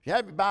If you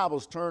have your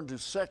Bibles, turn to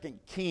 2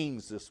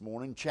 Kings this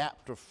morning,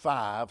 chapter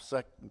 5.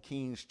 2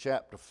 Kings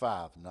chapter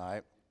 5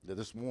 tonight,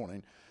 this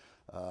morning.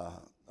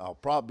 I'll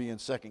probably be in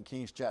 2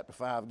 Kings chapter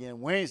 5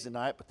 again Wednesday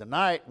night, but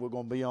tonight we're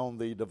going to be on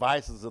the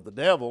devices of the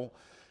devil.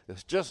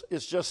 It's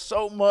just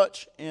so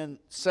much in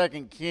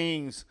 2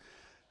 Kings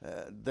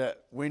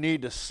that we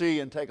need to see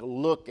and take a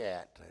look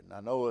at. And I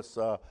know it's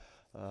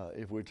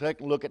if we take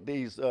a look at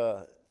these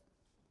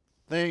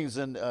things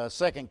in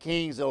 2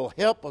 Kings, it'll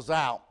help us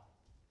out.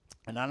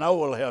 And I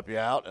know it'll help you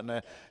out,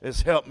 and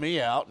it's helped me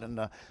out,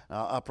 and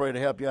I pray to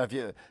help you out.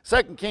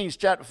 2 Kings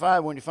chapter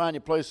 5, when you find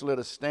your place, let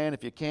us stand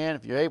if you can,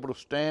 if you're able to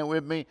stand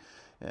with me.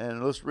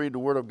 And let's read the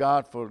word of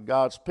God for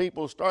God's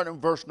people, starting in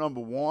verse number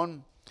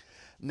 1.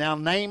 Now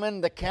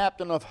Naaman, the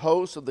captain of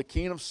hosts of the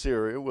king of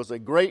Syria, was a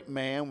great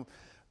man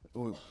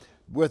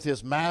with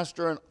his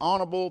master, and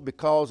honorable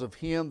because of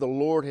him the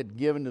Lord had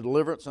given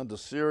deliverance unto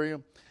Syria.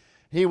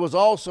 He was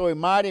also a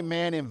mighty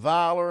man in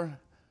valor,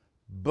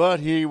 but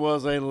he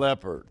was a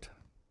leopard.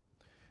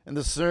 And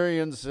the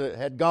Syrians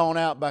had gone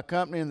out by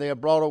company, and they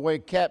had brought away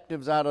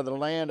captives out of the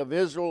land of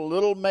Israel, a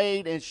little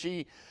maid, and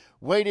she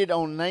waited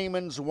on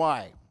Naaman's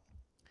wife.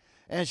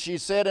 And she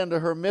said unto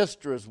her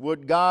mistress,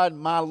 Would God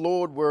my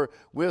Lord were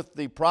with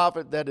the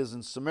prophet that is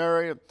in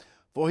Samaria,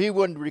 for he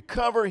would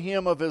recover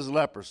him of his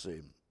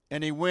leprosy.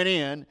 And he went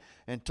in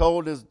and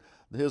told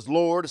his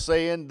Lord,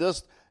 saying,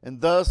 This and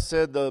thus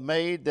said the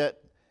maid that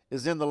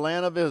is in the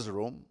land of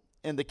Israel.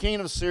 And the king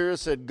of Syria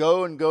said,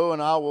 Go,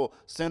 and I will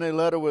send a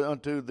letter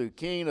unto the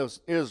king of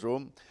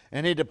Israel.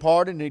 And he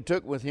departed, and he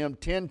took with him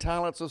 10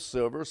 talents of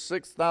silver,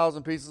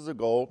 6,000 pieces of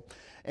gold,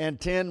 and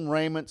 10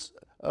 raiments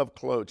of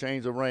clothes,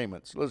 chains of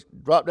raiments. Let's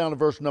drop down to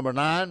verse number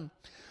 9.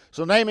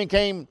 So Naaman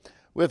came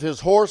with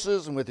his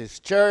horses and with his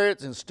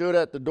chariots, and stood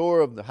at the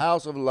door of the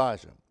house of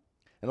Elijah.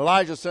 And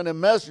Elijah sent a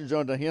messenger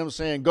unto him,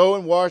 saying, Go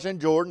and wash in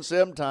Jordan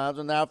 7 times,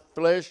 and thy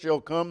flesh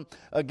shall come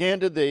again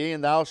to thee,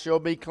 and thou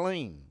shalt be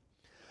clean.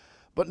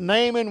 But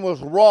Naaman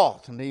was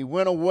wroth, and he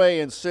went away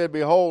and said,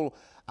 Behold,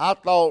 I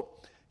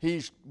thought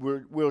he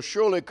will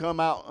surely come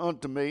out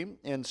unto me,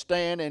 and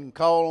stand and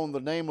call on the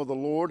name of the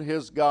Lord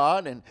his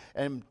God,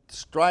 and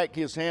strike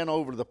his hand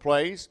over the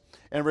place,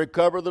 and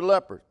recover the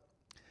leper.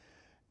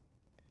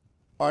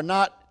 Are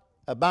not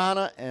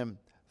Abana and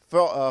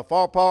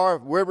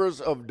Pharpar,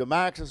 rivers of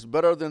Damascus,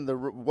 better than the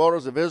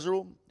waters of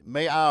Israel?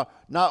 May I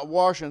not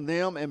wash in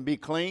them and be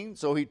clean?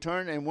 So he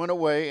turned and went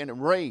away in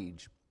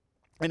rage.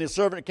 And his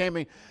servant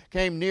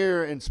came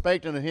near and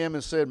spake unto him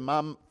and said,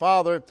 My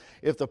father,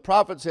 if the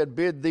prophets had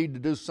bid thee to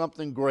do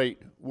something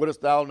great, wouldest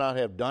thou not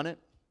have done it?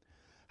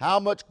 How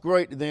much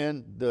great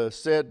then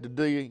said to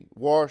thee,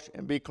 Wash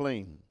and be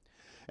clean?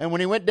 And when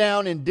he went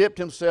down and dipped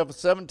himself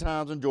 7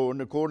 times in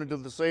Jordan, according to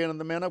the saying of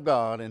the men of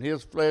God, and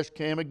his flesh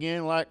came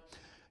again like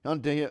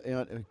unto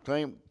the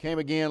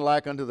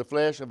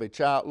flesh of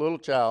a little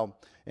child,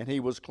 and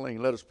he was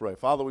clean. Let us pray.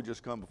 Father, we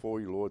just come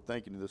before you, Lord,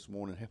 thanking you this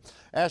morning.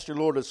 Ask you,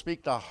 Lord, to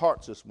speak to our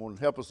hearts this morning.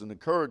 Help us and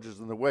encourage us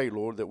in the way,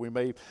 Lord, that we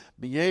may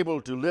be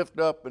able to lift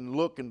up and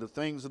look into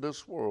things of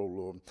this world,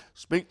 Lord.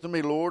 Speak to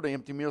me, Lord,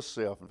 empty me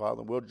yourself. And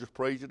Father, we'll just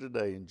praise you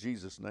today. In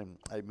Jesus' name,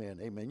 amen.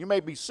 Amen. You may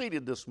be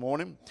seated this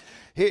morning.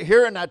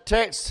 Here in our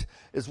text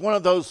is one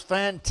of those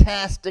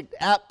fantastic,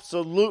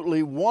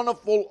 absolutely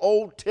wonderful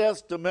Old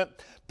Testament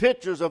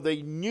pictures of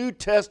the New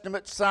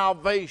Testament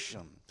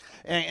salvation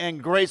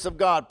and grace of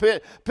God.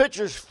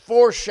 Pictures,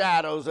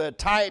 foreshadows, a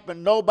type,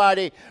 and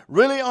nobody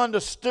really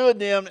understood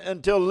them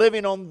until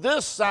living on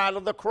this side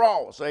of the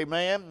cross,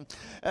 amen,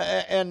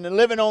 and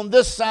living on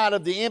this side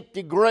of the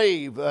empty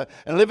grave, and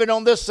living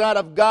on this side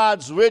of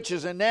God's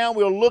riches. And now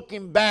we're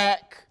looking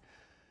back,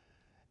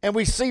 and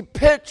we see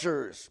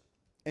pictures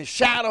and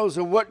shadows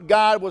of what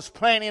God was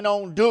planning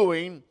on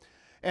doing,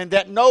 and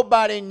that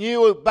nobody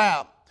knew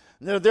about.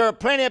 There are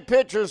plenty of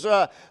pictures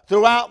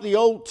throughout the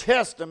Old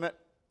Testament.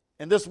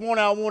 And this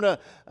morning I want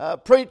to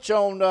preach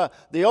on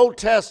the Old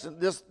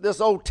Testament,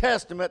 this Old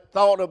Testament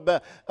thought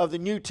of the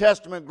New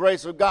Testament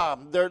grace of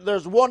God.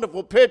 There's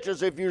wonderful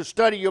pictures if you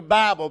study your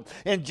Bible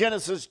in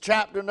Genesis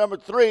chapter number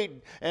 3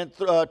 and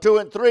 2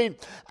 and 3,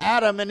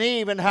 Adam and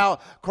Eve, and how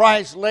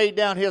Christ laid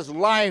down his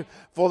life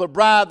for the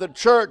bride, the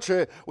church.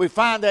 We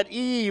find that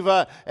Eve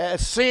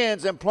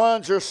sins and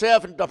plunges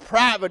herself into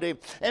depravity,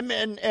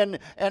 and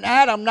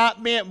Adam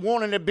not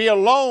wanting to be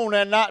alone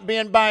and not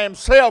being by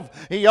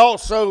himself, he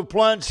also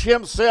plunged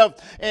himself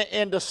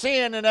into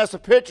sin. And that's a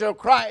picture of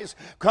Christ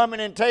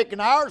coming and taking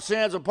our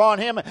sins upon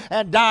him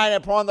and dying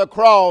upon the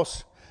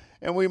cross,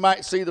 and we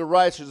might see the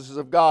righteousness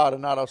of God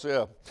and not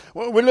ourselves.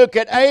 When we look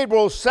at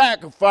Abel's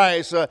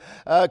sacrifice,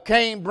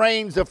 Cain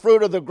brings the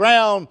fruit of the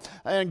ground,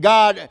 and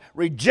God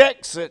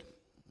rejects it.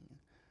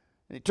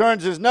 He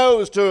turns his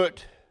nose to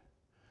it.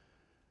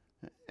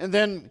 And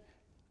then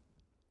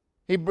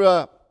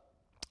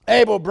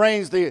Abel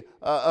brings the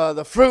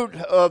fruit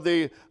of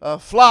the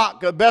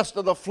flock, the best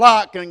of the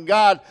flock, and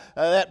God,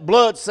 that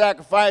blood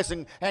sacrifice,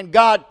 and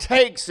God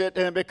takes it,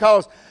 and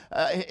because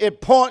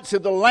it points to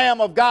the Lamb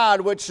of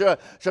God, which shall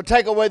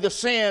take away the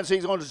sins.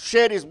 He's going to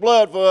shed his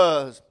blood for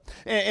us.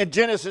 In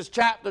Genesis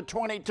chapter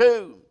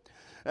 22.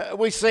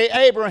 We see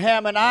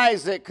Abraham and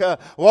Isaac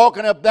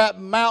walking up that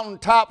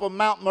mountaintop of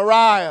Mount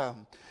Moriah.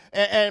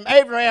 And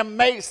Abraham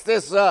makes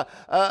this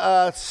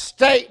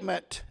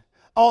statement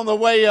on the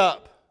way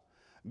up.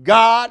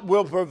 God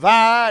will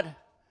provide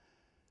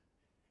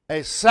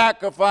a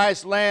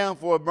sacrifice lamb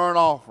for a burnt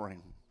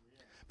offering.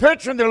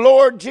 Picturing the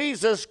Lord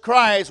Jesus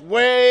Christ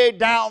way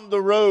down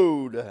the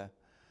road.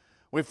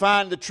 We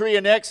find the tree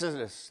in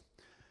Exodus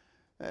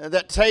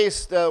that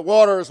taste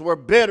waters were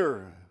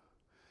bitter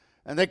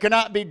and they could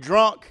not be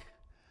drunk.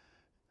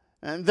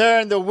 And there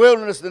in the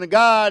wilderness, then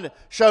God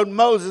showed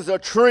Moses a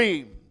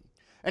tree.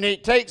 And he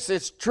takes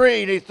this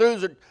tree and he threw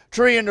the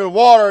tree into the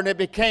water and it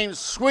became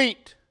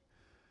sweet.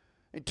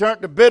 He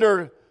turned the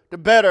bitter to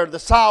better, the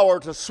sour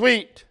to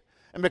sweet.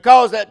 And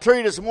because of that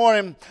tree this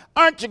morning,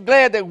 aren't you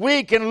glad that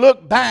we can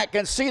look back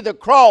and see the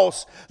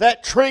cross,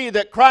 that tree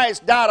that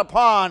Christ died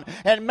upon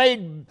and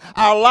made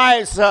our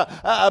lives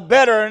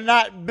better and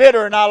not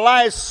bitter, and our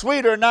lives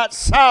sweeter and not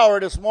sour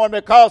this morning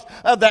because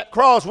of that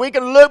cross. We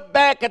can look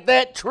back at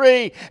that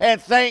tree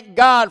and thank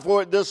God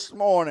for it this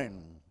morning.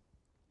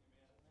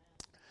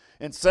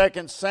 In 2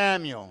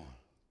 Samuel,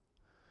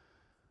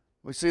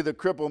 we see the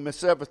crippled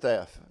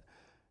Mephibosheth.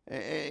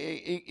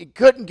 He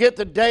couldn't get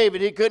to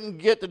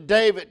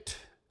David.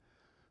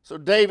 So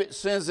David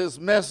sends his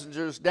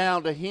messengers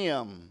down to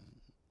him.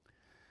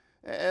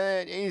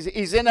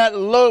 He's in that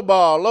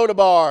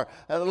Lodabar,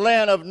 the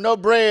land of no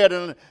bread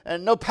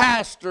and no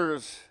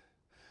pastors.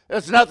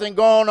 There's nothing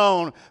going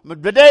on.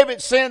 But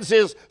David sends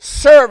his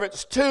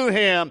servants to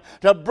him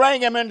to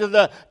bring him into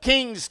the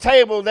king's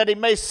table that he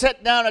may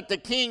sit down at the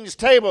king's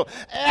table.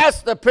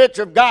 That's the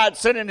picture of God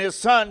sending his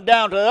son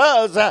down to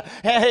us.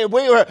 Hey,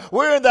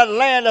 we're in the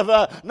land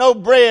of no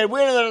bread.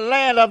 We're in the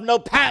land of no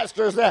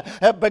pastors.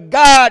 But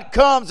God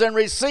comes and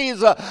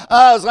receives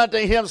us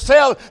unto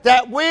himself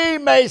that we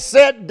may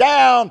sit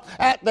down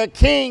at the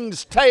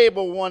king's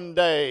table one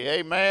day.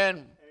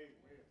 Amen.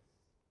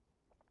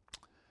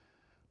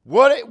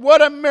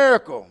 What a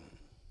miracle.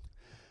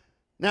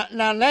 Now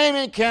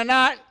Naaman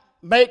cannot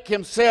make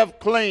himself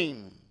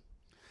clean.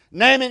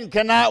 Naaman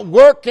cannot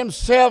work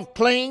himself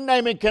clean.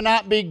 Naaman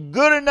cannot be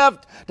good enough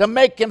to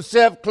make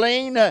himself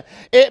clean.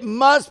 It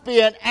must be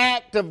an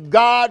act of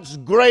God's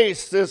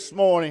grace this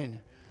morning.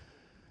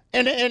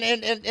 And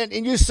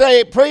you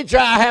say, preacher,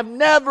 I have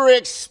never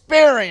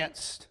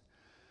experienced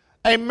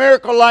a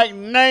miracle like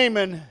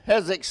Naaman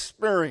has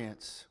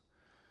experienced.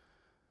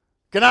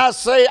 Can I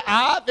say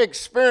I've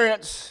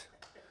experienced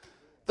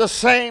the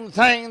same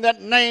thing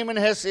that Naaman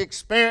has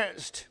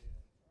experienced?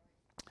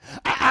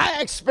 I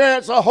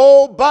experienced a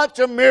whole bunch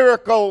of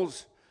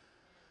miracles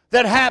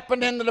that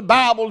happened in the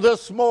Bible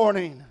this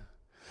morning.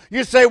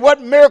 You say,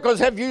 what miracles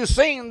have you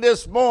seen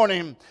this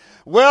morning?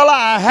 Well,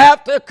 I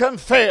have to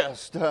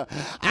confess,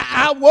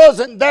 I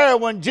wasn't there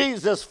when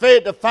Jesus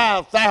fed the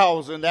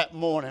 5,000 that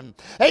morning.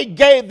 He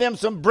gave them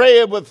some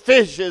bread with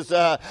fishes,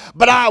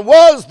 but I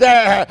was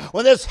there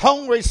when this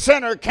hungry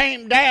sinner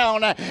came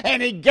down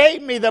and he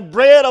gave me the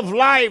bread of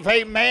life,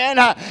 amen.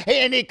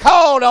 And he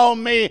called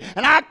on me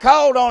and I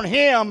called on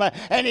him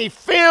and he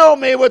filled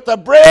me with the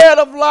bread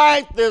of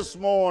life this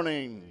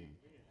morning.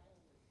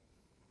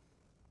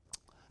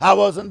 I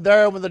wasn't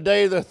there when the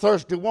day the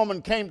thirsty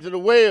woman came to the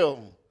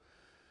well.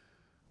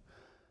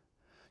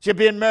 She'd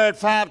been married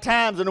 5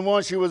 times, and the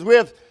one she was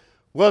with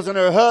wasn't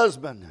her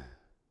husband.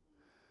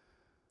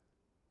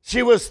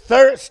 She was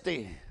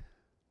thirsty,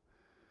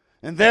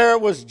 and there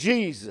was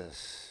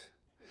Jesus.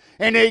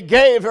 And he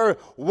gave her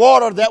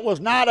water that was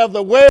not of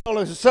the well. It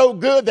was so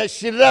good that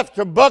she left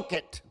her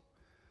bucket.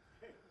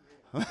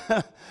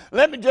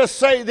 Let me just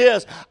say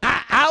this.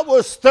 I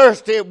was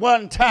thirsty at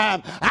one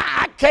time.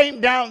 I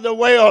came down the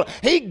well.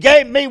 He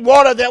gave me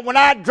water that when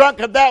I drank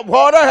of that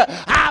water,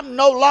 I'm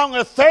no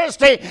longer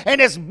thirsty and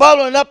it's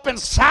bubbling up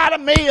inside of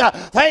me.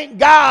 Thank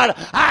God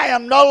I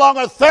am no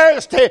longer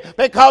thirsty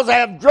because I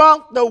have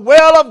drunk the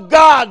well of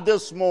God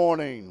this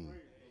morning.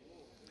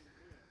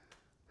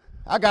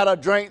 I got a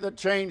drink that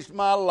changed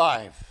my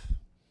life.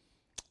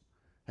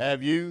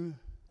 Have you?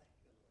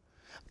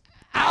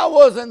 I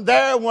wasn't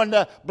there when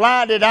the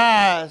blinded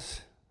eyes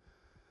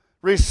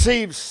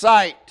received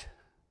sight.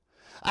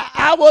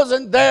 I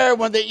wasn't there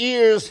when the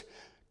ears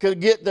could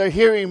get their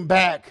hearing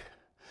back.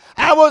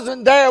 I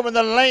wasn't there when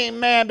the lame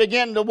man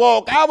began to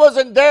walk. I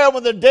wasn't there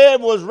when the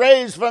dead was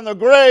raised from the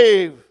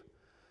grave.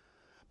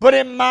 But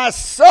in my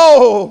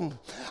soul,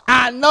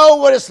 I know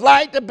what it's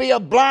like to be a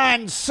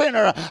blind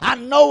sinner. I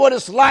know what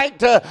it's like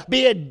to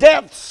be a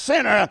deaf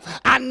sinner.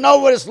 I know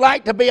what it's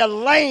like to be a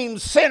lame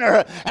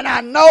sinner. And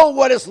I know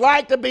what it's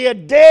like to be a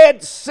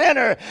dead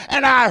sinner.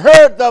 And I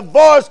heard the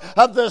voice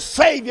of the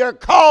Savior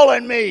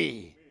calling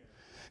me.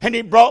 And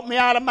he brought me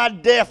out of my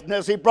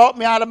deafness. He brought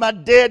me out of my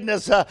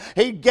deadness.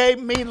 He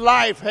gave me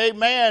life.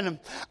 Amen.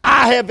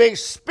 I have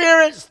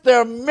experienced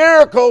the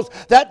miracles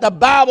that the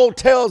Bible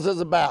tells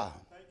us about.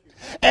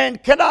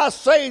 And can I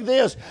say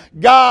this?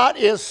 God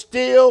is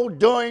still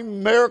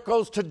doing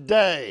miracles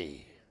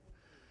today.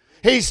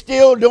 He's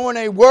still doing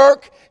a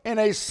work in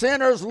a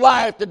sinner's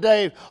life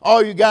today.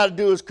 All you got to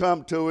do is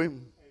come to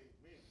him.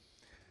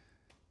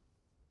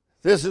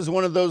 This is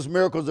one of those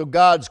miracles of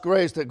God's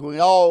grace that we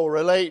all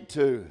relate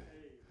to.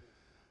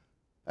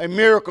 A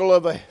miracle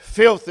of a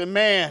filthy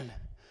man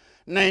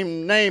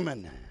named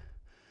Naaman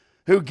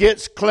who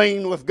gets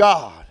clean with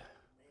God.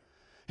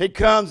 He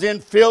comes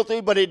in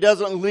filthy, but he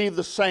doesn't leave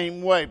the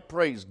same way.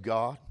 Praise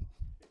God.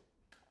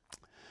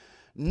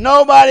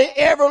 Nobody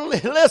ever,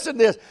 listen to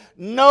this,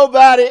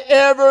 nobody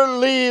ever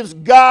leaves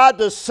God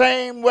the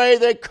same way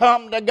they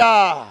come to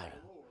God.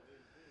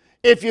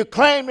 If you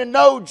claim to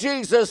know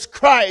Jesus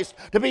Christ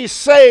to be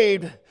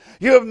saved,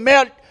 you have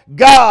met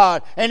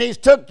God, and He's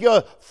took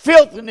your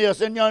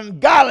filthiness and your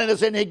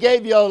ungodliness, and He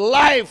gave you a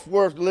life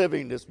worth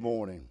living this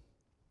morning.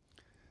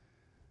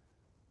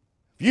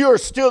 If you're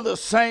still the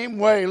same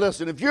way,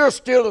 listen, if you're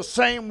still the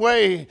same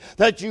way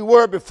that you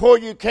were before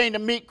you came to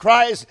meet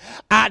Christ,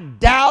 I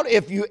doubt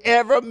if you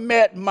ever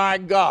met my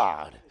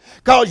God.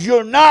 Because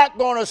you're not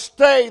going to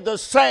stay the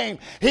same.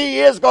 He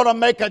is going to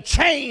make a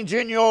change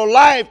in your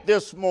life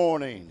this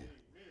morning.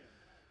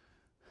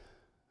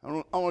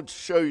 I want to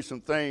show you some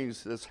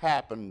things that's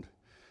happened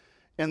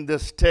in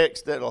this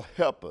text that'll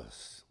help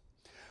us.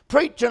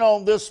 Preaching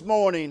on this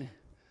morning,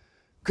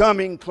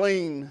 coming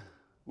clean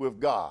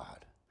with God.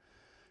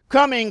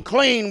 Coming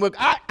clean with,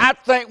 I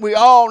think we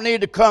all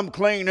need to come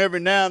clean every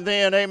now and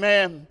then,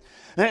 amen.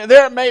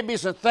 There may be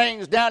some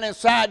things down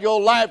inside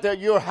your life that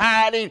you're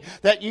hiding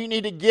that you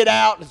need to get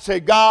out and say,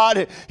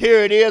 God, here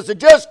it is. So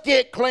just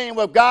get clean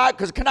with God,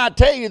 because can I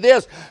tell you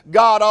this?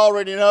 God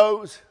already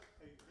knows.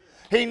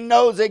 He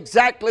knows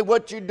exactly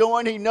what you're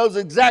doing. He knows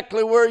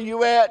exactly where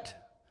you're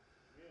at.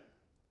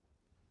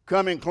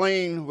 Coming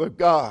clean with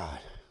God.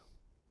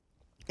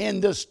 In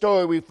this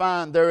story we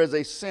find there is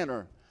a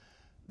sinner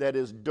that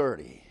is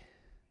dirty.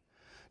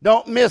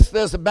 Don't miss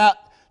this about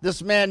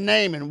this man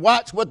Naaman.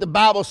 Watch what the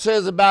Bible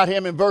says about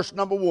him in verse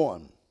number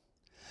 1.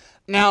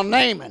 Now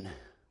Naaman,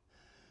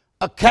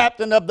 a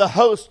captain of the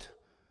host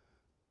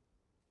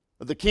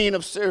of the king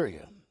of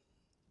Syria.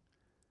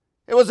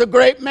 It was a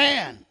great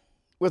man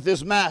with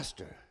his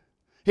master.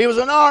 He was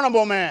an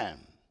honorable man.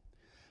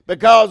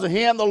 Because of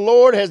him the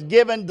Lord has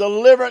given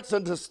deliverance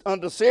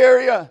unto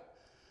Syria.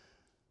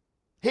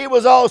 He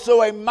was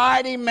also a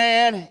mighty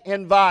man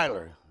in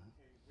valor.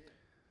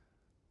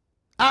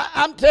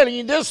 I'm telling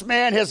you, this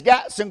man has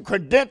got some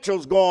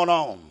credentials going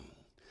on.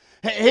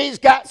 He's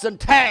got some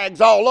tags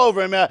all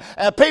over him.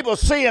 People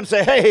see him and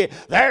say, hey,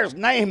 there's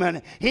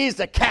Naaman. He's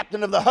the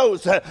captain of the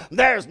host.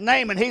 There's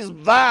Naaman. He's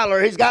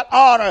valor. He's got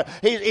honor.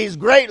 He's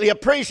greatly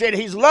appreciated.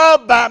 He's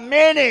loved by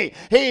many.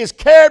 He's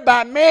cared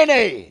by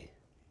many.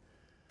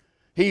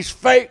 He's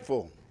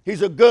faithful.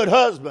 He's a good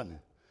husband.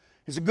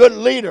 He's a good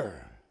leader.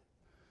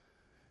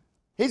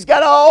 He's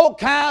got all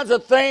kinds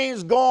of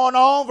things going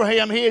on for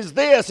him. He is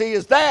this, he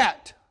is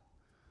that.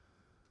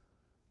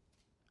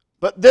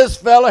 But this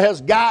fellow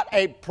has got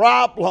a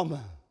problem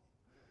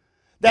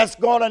that's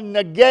going to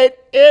negate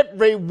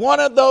every one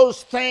of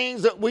those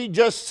things that we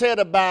just said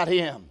about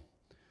him.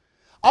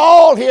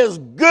 All his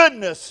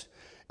goodness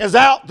is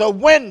out the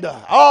window.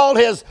 All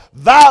his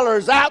valor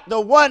is out the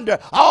window.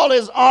 All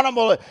his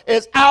honor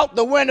is out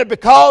the window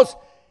because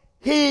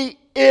he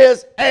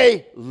is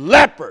a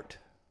leopard.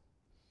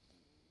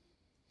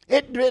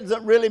 It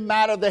doesn't really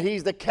matter that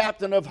he's the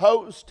captain of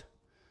hosts.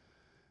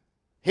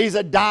 He's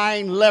a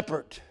dying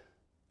leopard.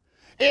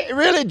 It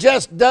really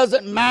just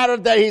doesn't matter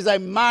that he's a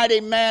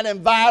mighty man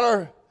in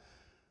valor.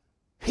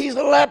 He's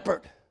a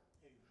leopard.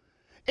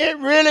 It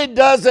really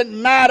doesn't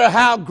matter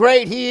how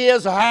great he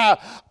is or how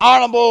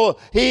honorable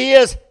he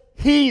is.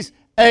 He's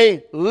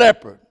a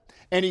leopard.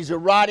 And he's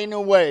rotting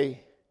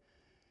away,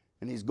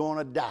 and he's going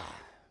to die.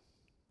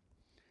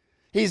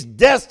 He's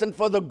destined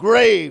for the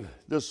grave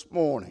this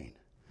morning.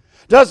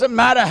 Doesn't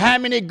matter how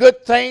many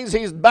good things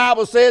his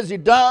Bible says he's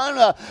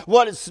done,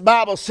 what his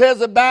Bible says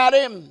about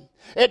him.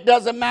 It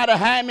doesn't matter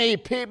how many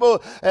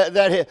people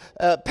that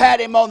pat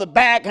him on the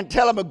back and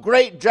tell him a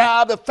great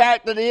job. The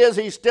fact that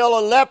he's still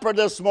a leper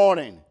this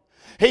morning.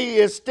 He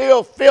is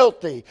still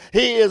filthy.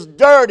 He is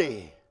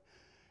dirty.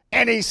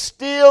 And he's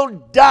still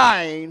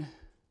dying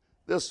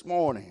this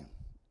morning.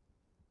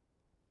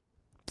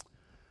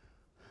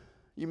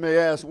 You may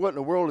ask, what in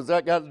the world has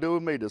that got to do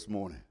with me this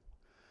morning?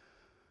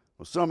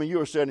 Well, some of you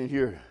are sitting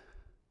here.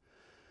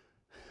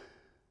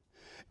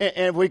 And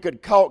if we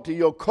could talk to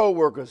your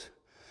coworkers,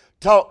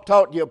 talk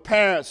to your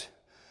parents,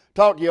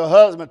 talk to your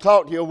husband,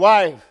 talk to your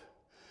wife,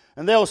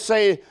 and they'll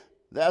say,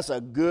 that's a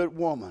good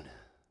woman.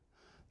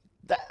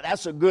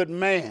 That's a good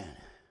man.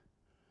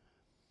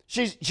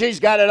 She's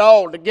got it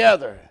all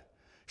together.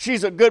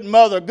 She's a good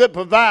mother, a good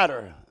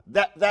provider.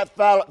 That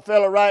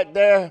fella right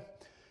there,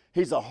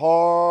 he's a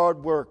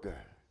hard worker.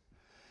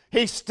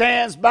 He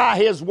stands by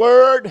his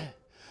word.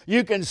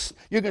 You can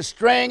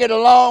string it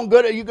along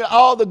good. You can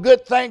all the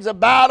good things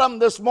about them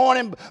this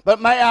morning.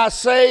 But may I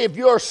say, if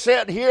you're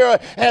set here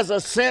as a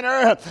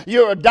sinner,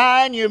 you're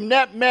dying, you've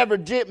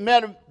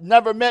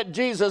never met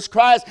Jesus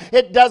Christ.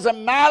 It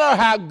doesn't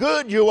matter how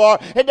good you are.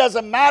 It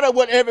doesn't matter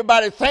what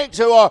everybody thinks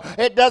you are.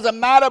 It doesn't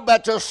matter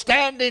about your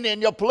standing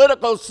in your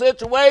political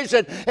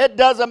situation. It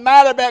doesn't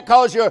matter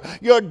because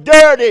you're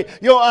dirty,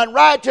 you're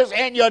unrighteous,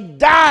 and you're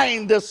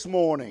dying this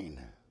morning.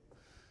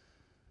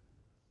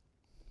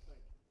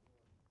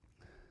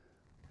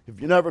 If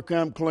you never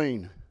come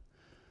clean,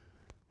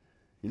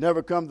 you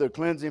never come to the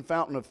cleansing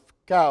fountain of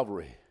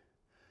Calvary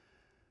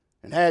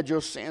and had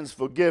your sins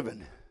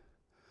forgiven,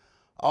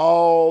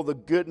 all the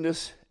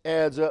goodness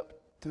adds up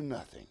to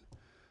nothing.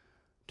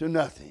 To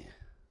nothing.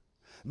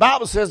 The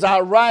Bible says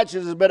our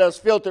righteousness is but as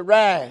filthy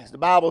rags. The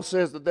Bible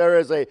says that there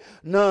is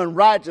none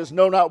righteous,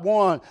 no, not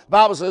one. The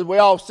Bible says we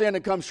all sin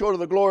and come short of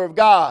the glory of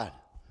God.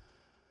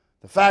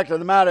 The fact of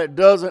the matter, it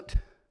doesn't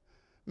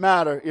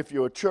matter if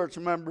you're a church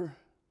member,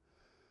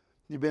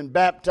 you've been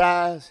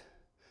baptized.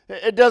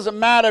 It doesn't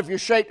matter if you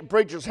shake the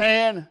preacher's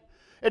hand.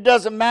 It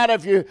doesn't matter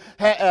if you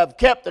have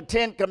kept the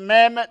 10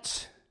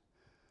 Commandments.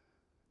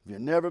 If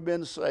you've never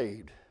been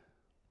saved,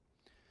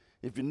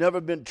 if you've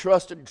never been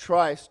trusted in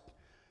Christ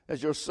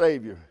as your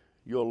Savior,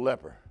 you're a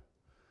leper.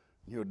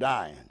 You're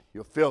dying.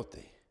 You're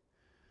filthy.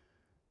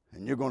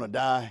 And you're going to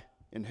die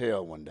in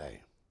hell one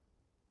day.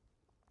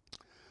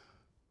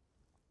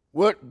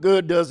 What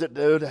good does it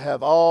do to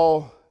have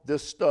all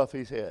this stuff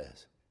he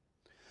has?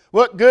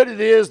 What good it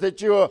is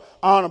that you're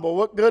honorable.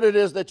 What good it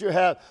is that you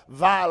have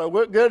valor.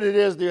 What good it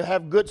is that you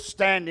have good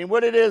standing.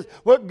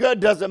 What good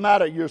does it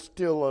matter? You're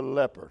still a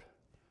leper.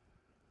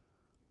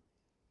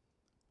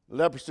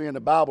 Leprosy in the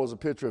Bible is a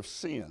picture of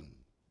sin.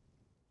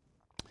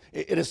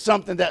 It is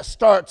something that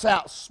starts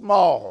out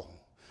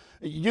small.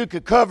 You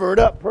could cover it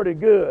up pretty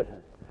good.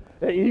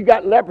 You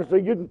got leprosy,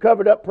 you can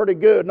cover it up pretty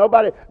good.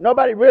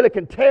 Nobody really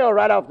can tell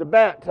right off the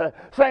bat.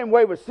 Same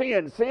way with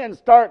sin. Sin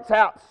starts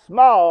out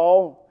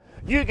small.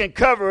 You can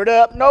cover it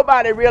up.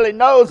 Nobody really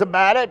knows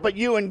about it but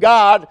you and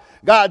God.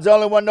 God's the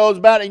only one knows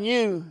about it and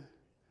you.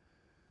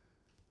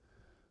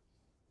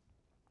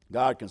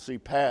 God can see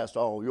past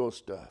all your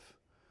stuff.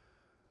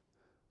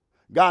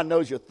 God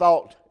knows your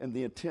thought and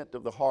the intent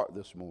of the heart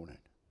this morning.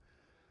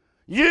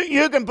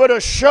 You can put a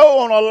show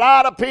on a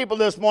lot of people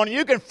this morning.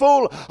 You can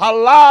fool a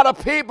lot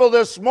of people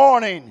this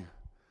morning.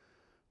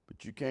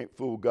 But you can't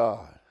fool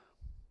God.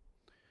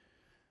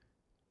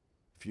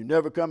 If you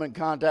never come in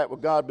contact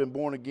with God, been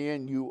born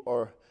again, you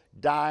are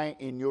dying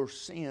in your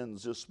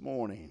sins this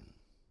morning.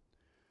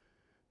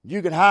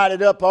 You can hide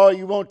it up all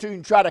you want to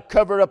and try to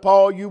cover it up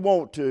all you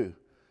want to.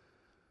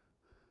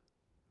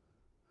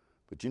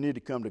 But you need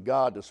to come to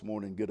God this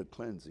morning and get a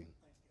cleansing.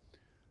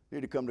 You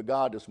need to come to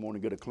God this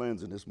morning and get a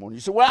cleansing this morning.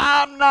 You say, well,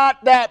 I'm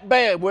not that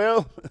bad.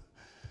 Well,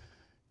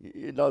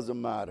 it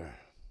doesn't matter.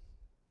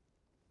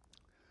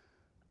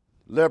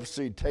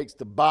 Leprosy takes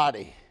the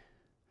body.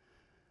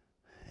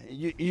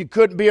 You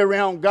couldn't be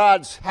around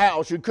God's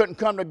house. You couldn't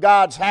come to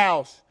God's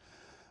house.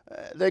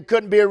 They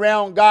couldn't be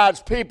around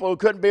God's people.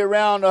 Couldn't be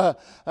around.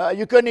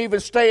 You couldn't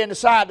even stay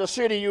inside the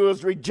city. You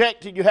was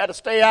rejected. You had to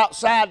stay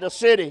outside the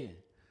city.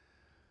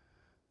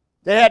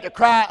 They had to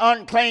cry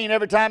unclean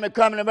every time they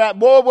come in about.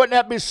 Boy, wouldn't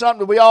that be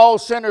something? We all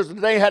sinners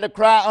today had to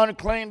cry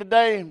unclean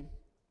today. You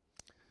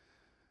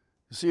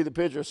see the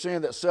picture of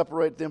sin that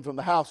separated them from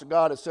the house of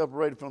God. It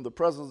separated from the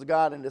presence of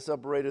God, and it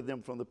separated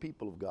them from the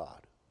people of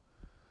God.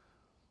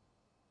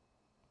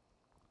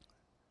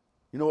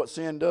 You know what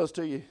sin does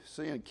to you?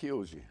 Sin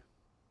kills you.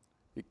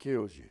 It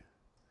kills you.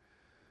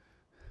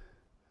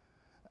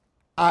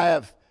 I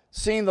have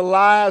seen the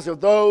lives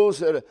of those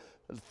that have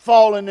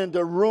fallen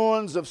into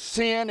ruins of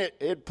sin.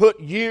 It put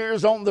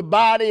years on the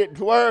body. It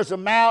wears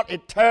them out.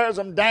 It tears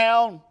them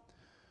down.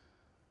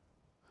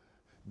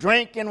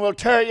 Drinking will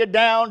tear you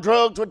down.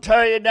 Drugs will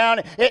tear you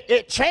down.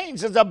 It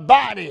changes the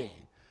body.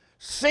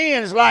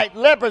 Sin is like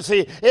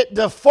leprosy. It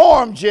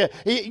deforms you.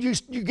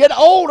 You get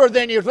older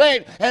than you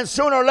think, and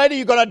sooner or later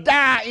you're going to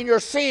die in your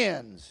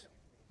sins.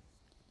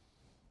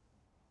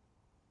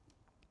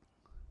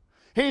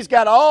 He's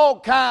got all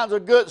kinds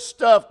of good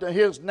stuff to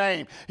his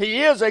name.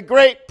 He is a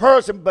great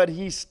person, but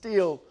he's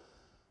still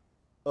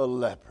a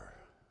leper.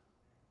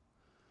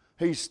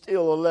 He's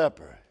still a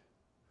leper.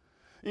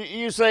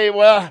 You say,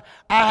 well,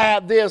 I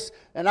have this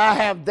and I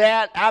have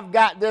that. I've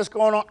got this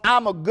going on.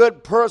 I'm a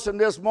good person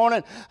this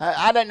morning.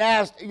 I didn't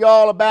ask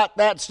y'all about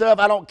that stuff.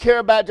 I don't care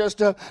about just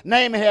stuff.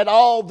 Naaman had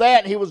all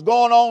that he was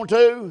going on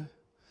to,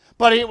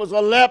 but he was a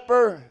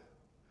leper.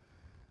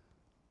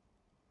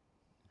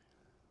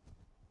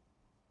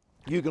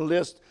 You can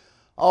list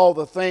all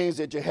the things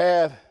that you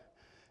have,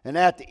 and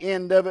at the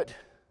end of it,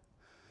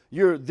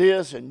 you're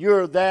this and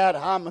you're that.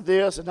 I'm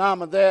this and I'm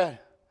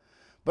that.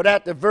 But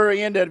at the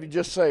very end of it, you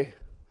just say,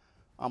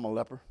 I'm a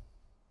leper.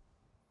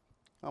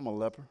 I'm a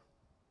leper.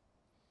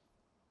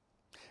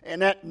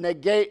 And that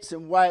negates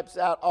and wipes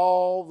out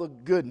all the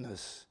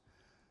goodness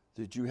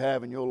that you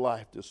have in your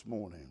life this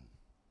morning.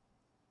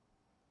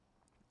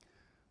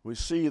 We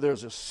see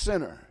there's a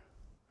sinner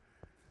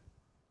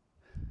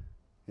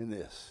in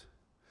this.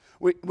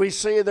 We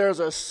see there's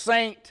a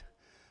saint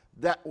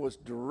that was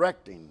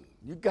directing.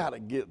 You got to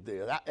get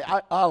there.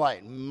 I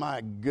like,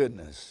 my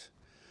goodness.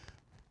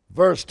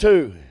 Verse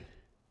 2.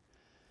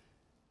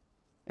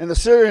 And the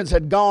Syrians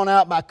had gone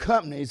out by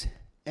companies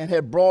and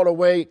had brought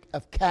away a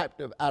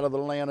captive out of the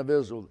land of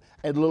Israel,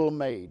 a little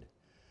maid.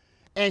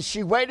 And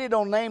she waited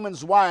on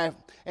Naaman's wife,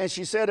 and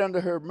she said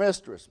unto her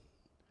mistress,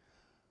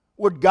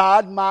 Would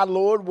God, my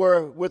Lord,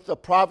 were with the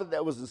prophet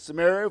that was in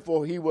Samaria,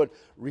 for he would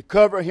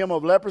recover him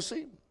of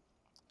leprosy?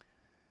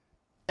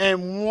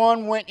 And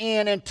one went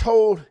in and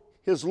told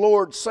his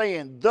Lord,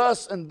 saying,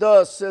 Thus and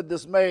thus said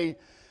this maid,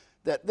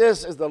 that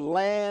this is the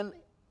land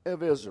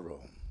of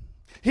Israel.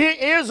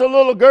 Here's a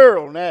little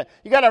girl. Now,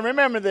 you got to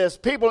remember this.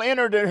 People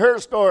entered in her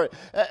story.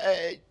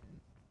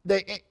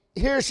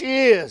 Here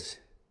she is.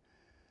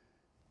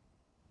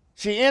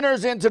 She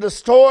enters into the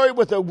story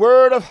with a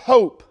word of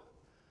hope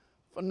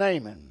for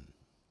Naaman.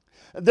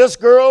 This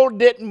girl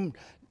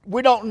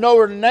we don't know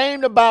her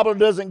name. The Bible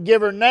doesn't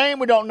give her name.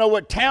 We don't know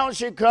what town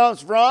she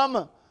comes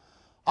from.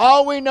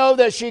 All we know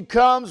that she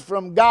comes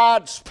from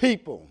God's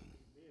people.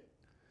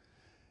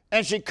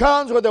 And she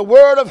comes with a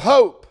word of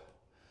hope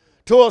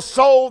to a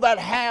soul that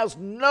has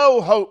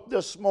no hope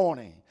this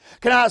morning.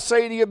 Can I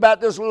say to you about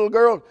this little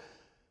girl?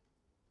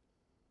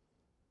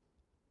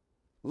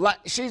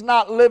 She's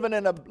not living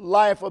in a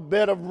life, a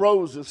bed of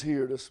roses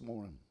here this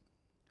morning.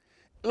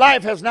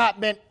 Life has not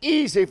been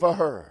easy for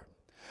her.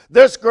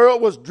 This girl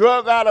was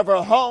drug out of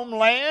her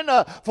homeland,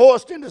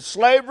 forced into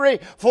slavery,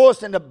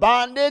 forced into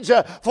bondage,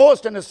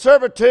 forced into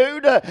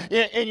servitude.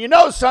 And you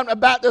know something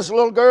about this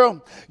little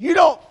girl? You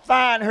don't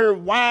find her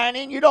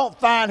whining. You don't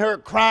find her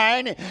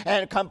crying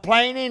and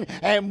complaining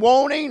and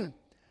moaning.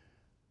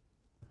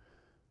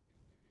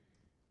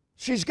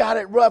 She's got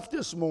it rough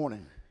this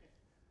morning.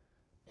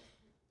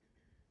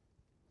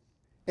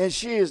 And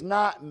she is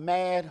not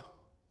mad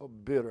or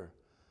bitter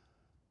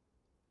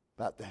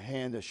about the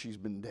hand that she's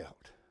been dealt.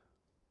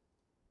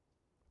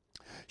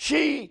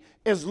 She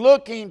is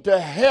looking to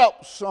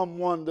help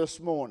someone this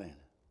morning.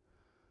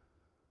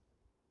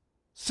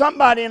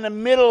 Somebody in the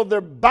middle of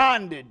their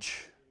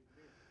bondage.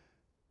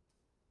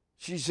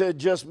 She said,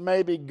 just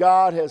maybe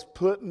God has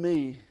put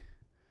me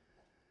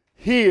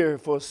here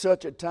for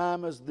such a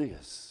time as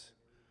this.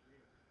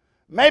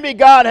 Maybe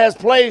God has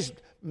placed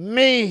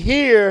me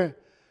here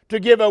to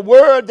give a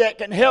word that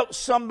can help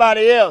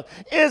somebody else.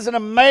 Isn't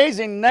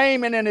amazing?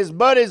 Naaman and his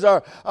buddies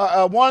are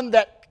one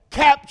that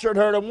captured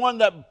her, the one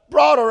that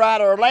brought her out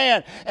of her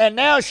land, and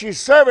now she's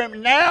serving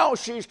him. Now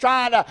she's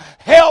trying to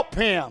help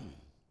him.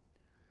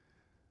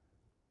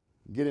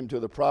 Get him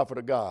to the prophet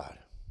of God.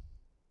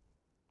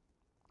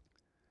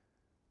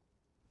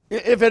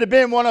 If it had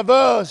been one of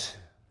us,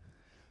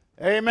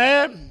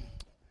 amen,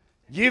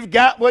 you've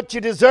got what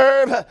you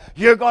deserve.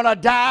 You're going to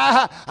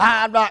die.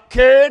 I'm not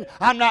caring.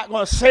 I'm not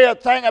going to say a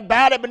thing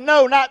about it. But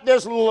no, not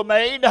this little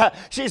maid.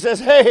 She says,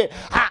 hey,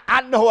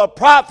 I know a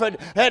prophet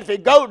that if you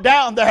go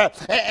down there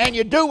and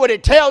you do what he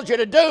tells you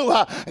to do,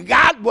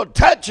 God will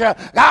touch you.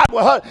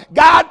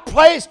 God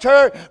placed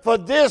her for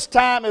this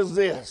time as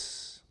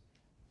this.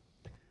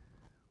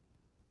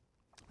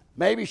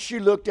 Maybe she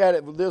looked at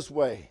it this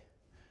way.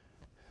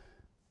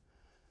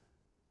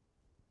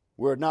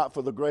 Were it not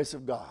for the grace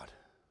of God.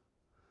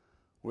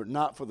 Were it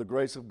not for the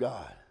grace of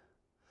God.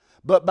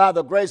 But by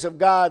the grace of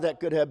God, that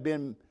could have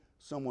been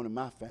someone in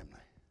my family.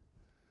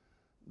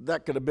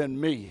 That could have been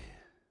me.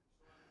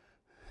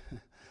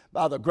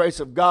 By the grace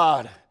of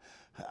God,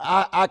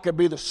 I could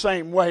be the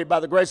same way. By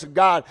the grace of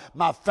God,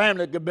 my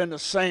family could have been the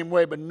same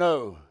way, but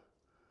no.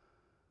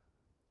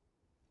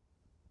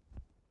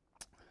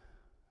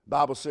 The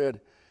Bible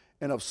said,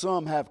 and of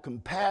some have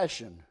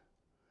compassion,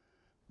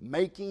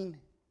 making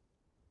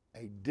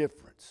a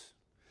difference.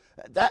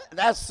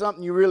 That's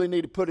something you really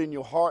need to put in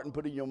your heart and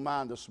put in your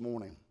mind this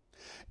morning.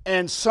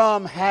 And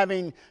some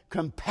having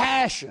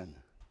compassion,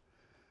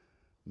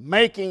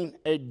 making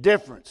a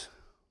difference.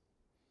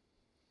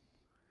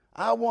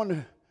 I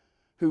wonder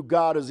who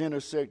God has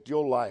intersected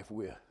your life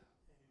with.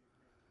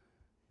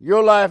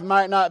 Your life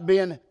might not be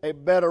in a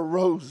bed of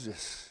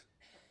roses.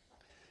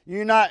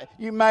 You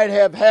might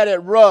have had it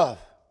rough.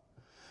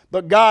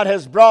 But God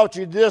has brought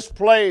you to this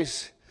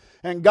place.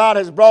 And God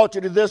has brought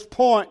you to this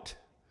point.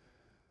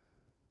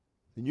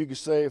 And you can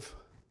say,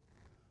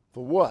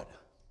 for what?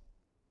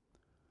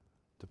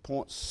 To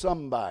point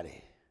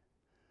somebody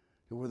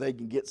to where they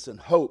can get some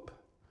hope.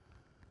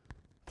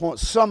 Point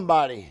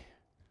somebody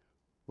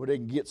where they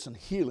can get some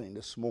healing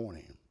this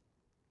morning.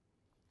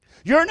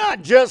 You're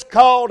not just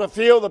called to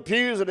fill the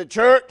pews of the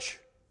church.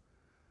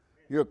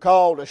 You're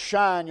called to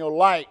shine your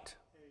light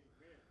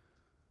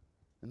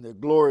in the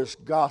glorious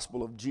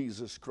gospel of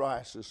Jesus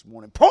Christ this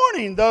morning.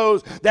 Pointing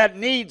those that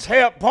needs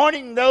help.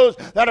 Pointing those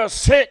that are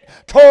sick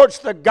towards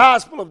the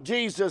gospel of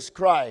Jesus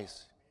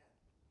Christ.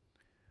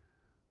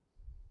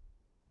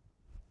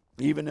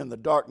 Even in the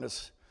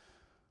darkness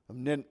of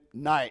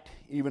night,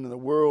 even in the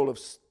world of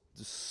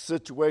the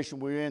situation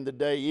we're in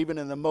today, even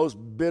in the most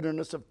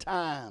bitterness of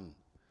time,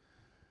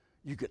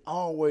 you can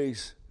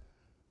always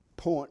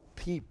point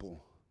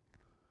people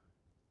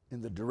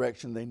in the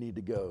direction they need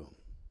to go.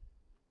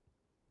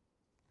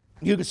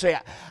 You can say,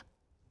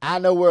 I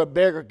know where a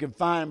beggar can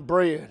find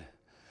bread.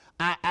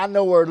 I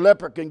know where a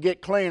leper can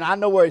get clean. I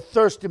know where a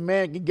thirsty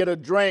man can get a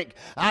drink.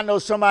 I know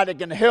somebody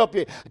can help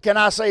you. Can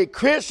I say,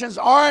 Christians,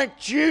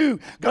 aren't you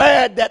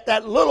glad that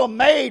that little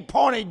maid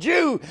pointed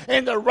you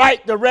in the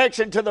right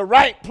direction to the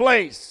right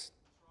place?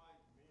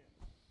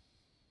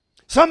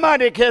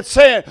 Somebody kept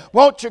saying,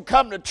 won't you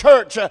come to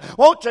church?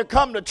 Won't you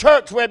come to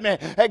church with me?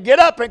 Get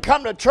up and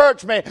come to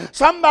church with me.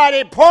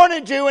 Somebody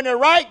pointed you in the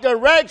right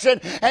direction,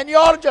 and you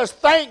ought to just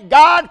thank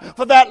God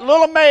for that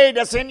little maid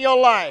that's in your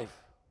life.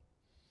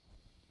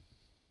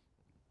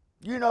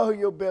 You know who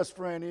your best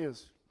friend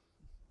is?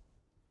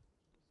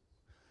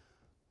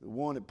 The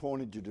one that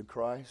pointed you to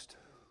Christ.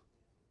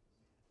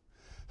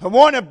 The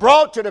one that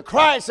brought you to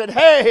Christ said,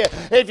 hey,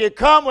 if you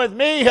come with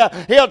me,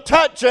 he'll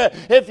touch you.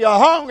 If you're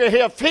hungry,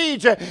 he'll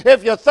feed you.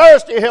 If you're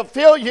thirsty, he'll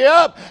fill you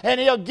up and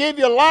he'll give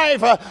you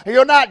life.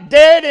 You're not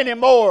dead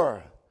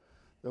anymore.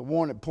 The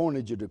one that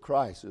pointed you to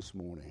Christ this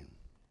morning.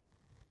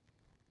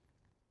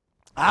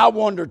 I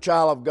wonder,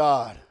 child of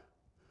God,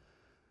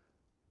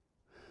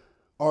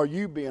 are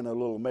you being a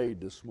little maid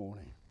this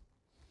morning?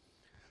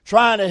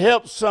 Trying to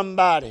help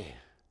somebody.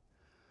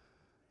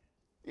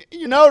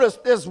 You notice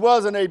this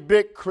wasn't a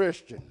big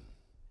Christian.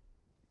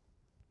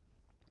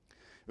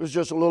 It was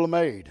just a little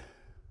maid.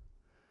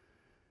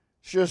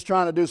 She's just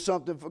trying to do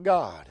something for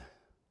God.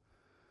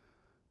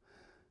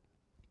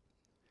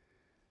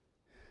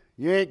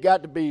 You ain't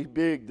got to be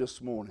big this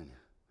morning.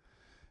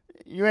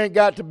 You ain't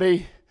got to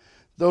be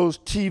those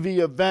TV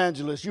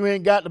evangelists. You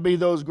ain't got to be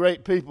those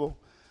great people.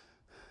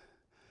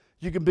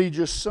 You can be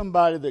just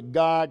somebody that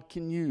God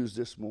can use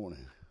this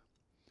morning.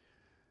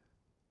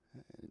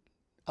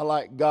 I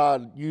like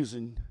God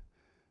using,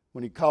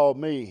 when he called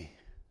me,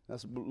 I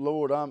said,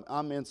 Lord,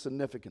 I'm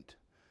insignificant.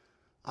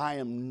 I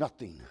am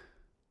nothing.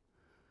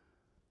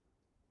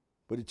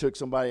 But he took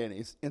somebody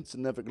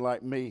insignificant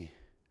like me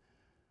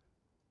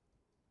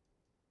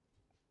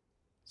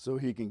so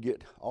he can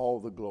get all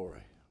the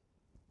glory.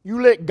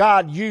 You let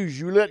God use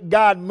you. Let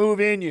God move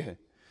in you.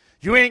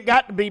 You ain't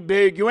got to be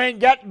big. You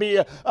ain't got to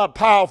be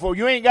powerful.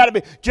 You ain't got to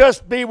be.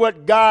 Just be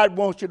what God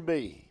wants you to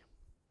be.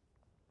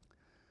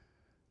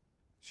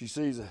 She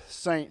sees a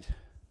saint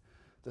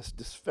that's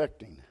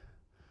defecting.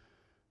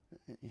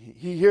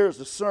 He hears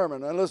a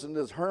sermon. Now listen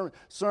to this.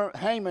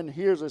 Haman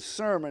hears a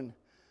sermon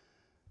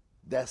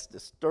that's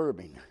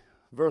disturbing.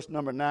 Verse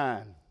number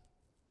 9.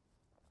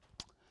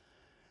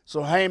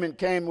 So Haman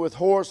came with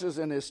horses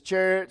and his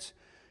chariots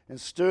and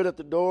stood at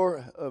the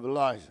door of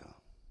Elijah.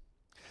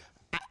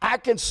 I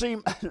can see,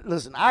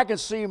 listen, I can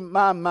see in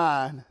my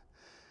mind,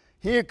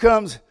 here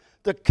comes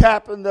the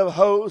captain of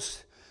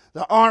hosts,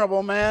 the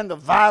honorable man, the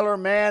valor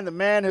man, the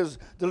man who's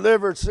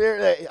delivered.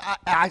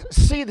 I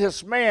see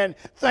this man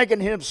thinking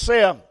to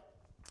himself,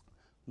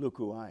 look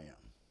who I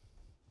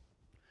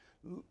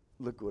am.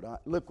 Look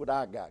what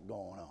I got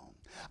going on.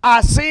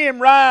 I see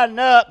him riding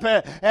up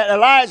at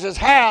Elijah's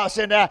house,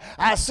 and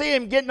I see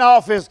him getting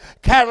off his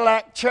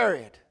Cadillac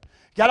chariot.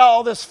 Got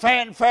all this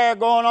fanfare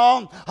going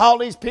on. All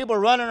these people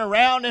running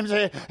around him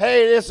saying,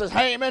 hey, this is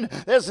Haman.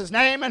 This is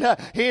Naaman.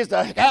 He's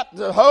the captain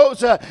of the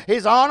host.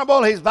 He's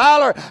honorable. He's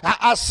valor.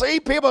 I see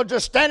people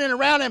just standing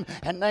around him.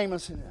 And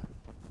Naaman's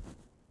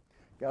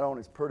got on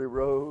his pretty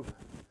robe.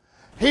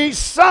 He's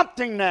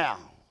something now.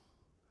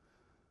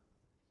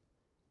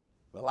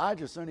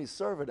 Elijah sent his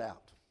servant out.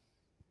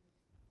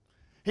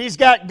 He's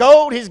got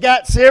gold, he's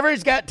got silver,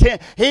 he's got tin.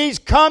 He's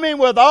coming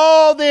with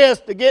all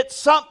this to get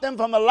something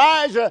from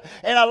Elijah,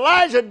 and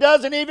Elijah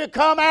doesn't even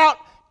come out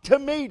to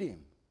meet him.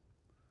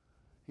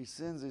 He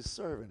sends his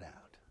servant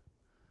out.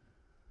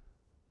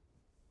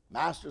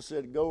 Master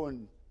said, go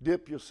and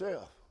dip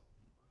yourself.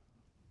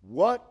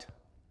 What?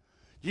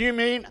 You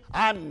mean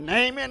I'm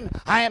Naaman?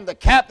 I am the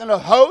captain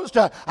of hosts?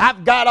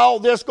 I've got all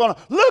this going on.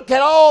 Look at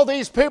all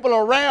these people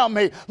around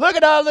me. Look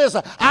at all this.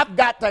 I've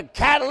got the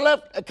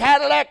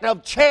Cadillac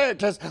of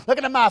chariots.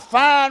 Look at my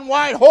fine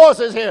white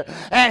horses here.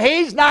 And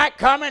he's not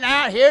coming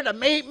out here to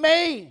meet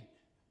me.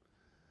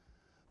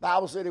 The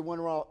Bible said he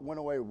went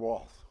away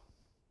wroth.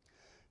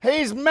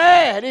 He's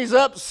mad. He's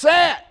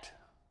upset.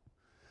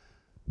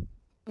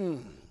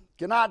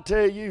 Can I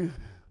tell you?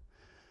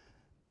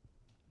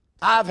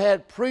 I've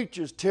had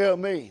preachers tell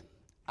me,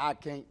 I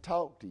can't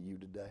talk to you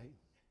today.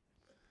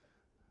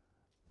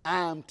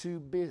 I'm too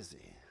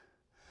busy.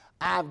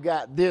 I've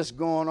got this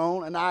going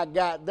on and I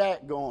got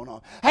that going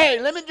on.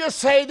 Hey, let me just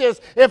say this.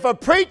 If a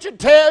preacher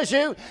tells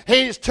you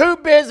he's too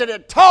busy to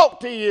talk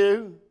to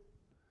you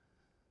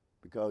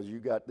because you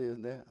got this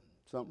and that,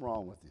 something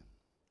wrong with him.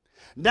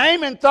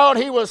 Naaman thought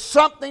he was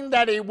something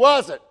that he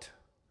wasn't.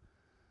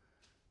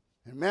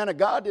 And man of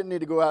God didn't need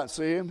to go out and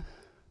see him.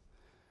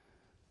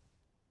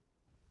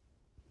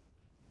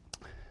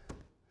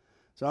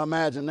 So I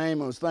imagine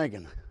Naaman was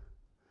thinking,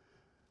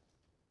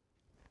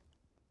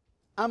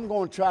 I'm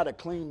going to try to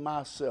clean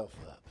myself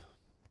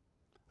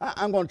up.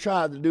 I'm going to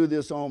try to do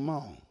this on my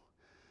own.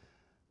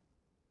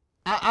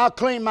 I'll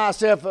clean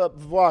myself up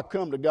before I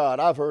come to God.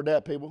 I've heard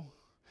that, people.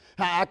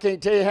 I can't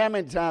tell you how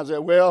many times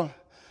that, well,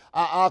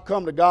 I'll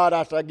come to God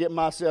after I get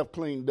myself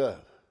cleaned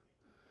up.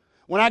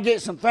 When I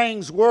get some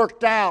things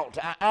worked out,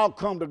 I'll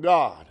come to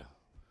God.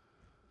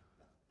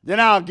 Then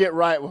I'll get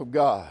right with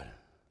God.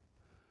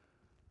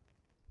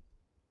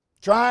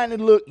 Trying to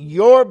look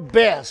your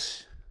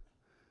best,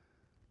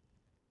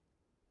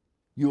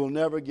 you will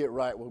never get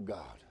right with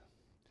God.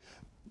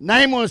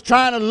 Naaman was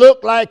trying to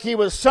look like he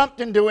was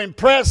something to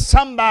impress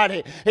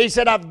somebody. He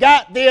said, I've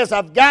got this,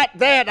 I've got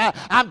that,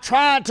 I'm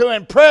trying to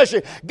impress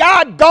you.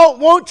 God don't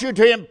want you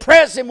to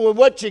impress him with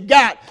what you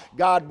got.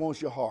 God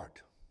wants your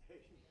heart.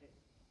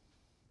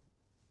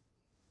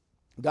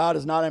 God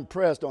is not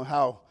impressed on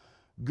how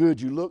good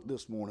you look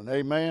this morning.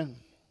 Amen.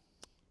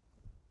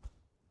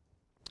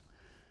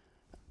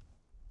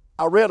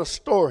 I read a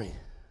story.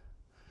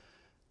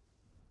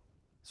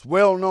 This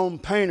well-known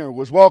painter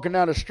was walking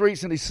down the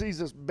streets and he sees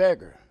this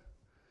beggar.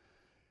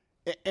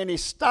 And he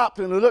stopped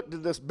and he looked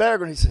at this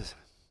beggar and he says,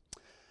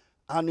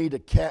 I need to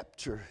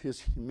capture his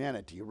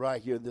humanity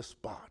right here, this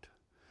spot.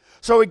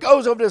 So he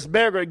goes over to this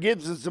beggar and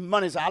gives him some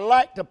money. He says, I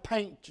like to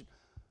paint you.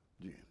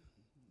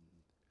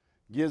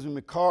 Gives him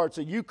a card. So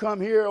you come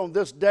here on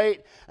this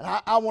date and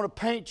I want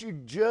to paint you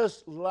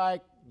just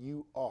like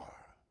you are.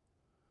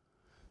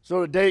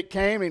 So the date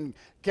came and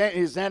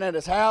he was standing at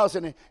his house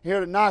and he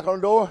heard a knock on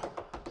the door.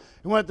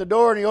 He went to the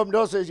door and he opened the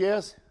door and says,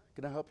 yes,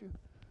 can I help you?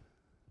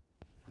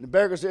 And the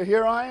beggar said,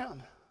 here I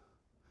am.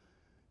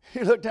 He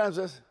looked down and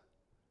says,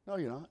 no,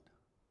 you're not.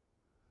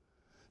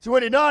 So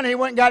what he done, he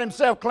went and got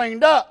himself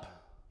cleaned up.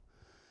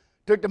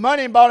 Took the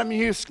money and bought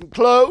him some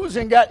clothes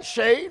and got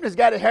shaved and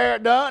got his hair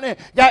done and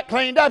got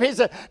cleaned up. He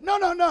said,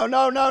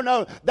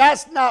 no.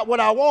 That's not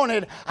what I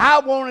wanted. I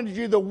wanted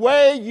you the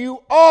way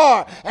you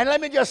are. And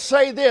let me just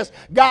say this.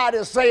 God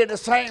is saying the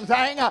same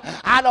thing.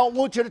 I don't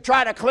want you to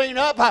try to clean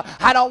up.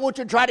 I don't want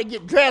you to try to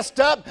get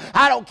dressed up.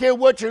 I don't care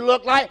what you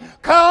look like.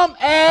 Come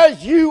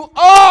as you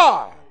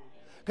are.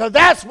 Because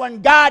that's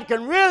when God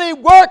can really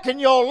work in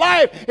your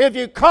life, if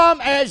you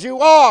come as you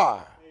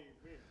are.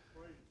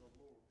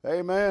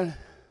 Amen.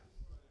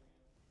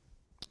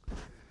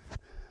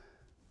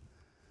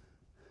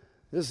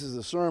 This is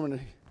the sermon that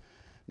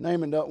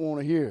Naaman doesn't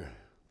want to hear.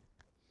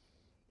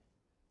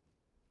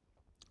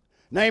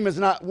 Naaman's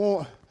not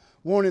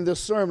wanting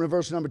this sermon in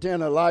verse number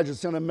 10. Elijah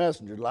sent a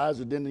messenger.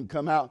 Elijah didn't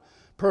come out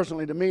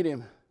personally to meet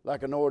him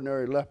like an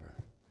ordinary leper.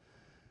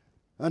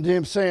 Unto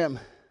him saying,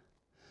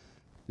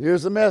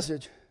 here's the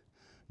message.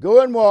 Go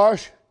and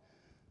wash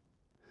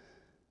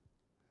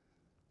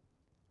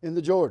in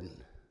the Jordan.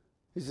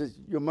 He says,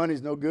 your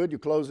money's no good, your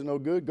clothes are no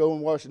good. Go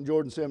and wash in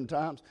Jordan 7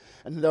 times,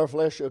 and their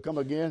flesh shall come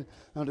again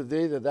unto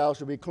thee, that thou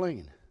shalt be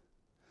clean.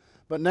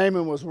 But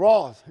Naaman was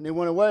wroth, and he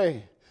went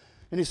away.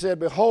 And he said,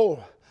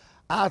 behold,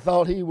 I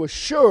thought he would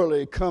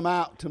surely come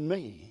out to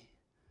me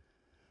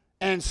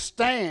and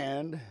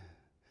stand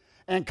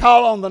and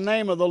call on the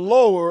name of the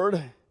Lord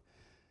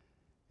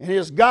and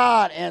his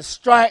God and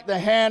strike the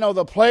hand of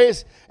the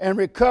place and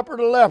recover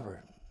the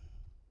leper.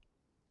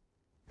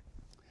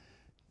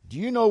 Do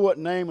you know what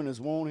Naaman is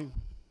wanting?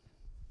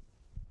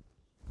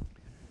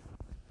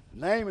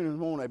 Naaman is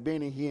wanting a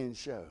Benny Hinn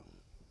show.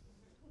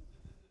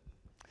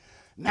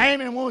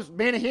 Naaman wants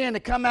Benny Hinn to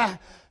come out,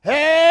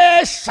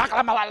 hey,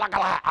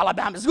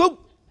 Alabama, scoop.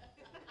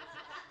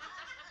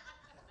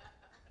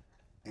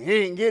 And he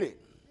didn't get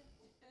it.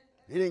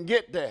 He didn't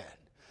get that.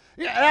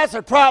 Yeah, that's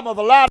the problem of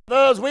a lot of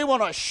us. We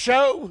want a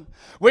show.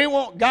 We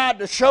want God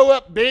to show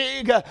up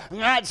big. And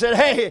God said,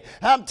 hey,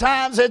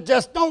 sometimes it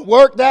just don't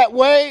work that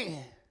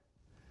way.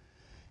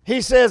 He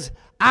says,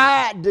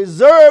 I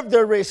deserve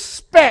the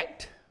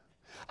respect.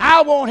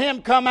 I want him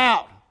to come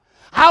out.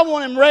 I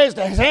want him to raise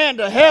his hand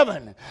to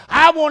heaven.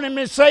 I want him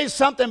to say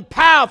something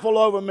powerful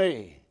over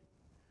me.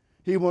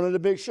 He wanted a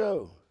big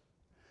show.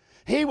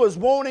 He was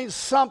wanting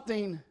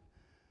something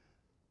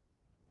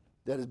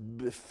that is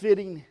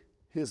befitting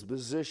his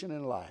position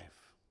in life.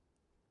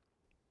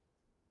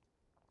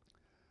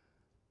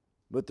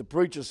 But the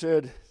preacher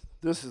said,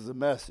 this is the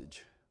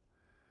message.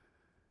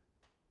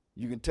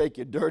 You can take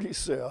your dirty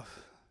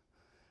self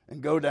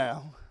and go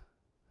down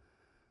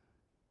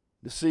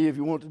to see if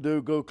you want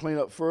to go clean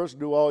up first,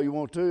 do all you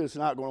want to. It's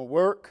not going to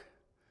work.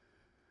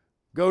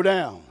 Go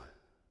down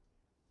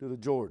to the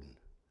Jordan.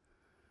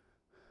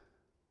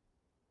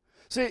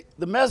 See,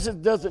 the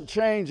message doesn't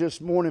change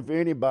this morning for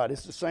anybody.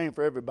 It's the same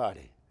for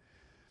everybody.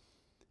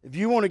 If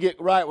you want to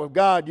get right with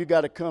God, you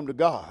got to come to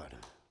God.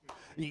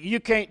 You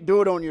can't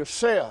do it on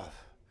yourself.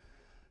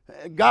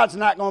 God's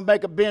not going to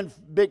make a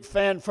big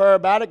fanfare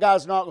about it.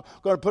 God's not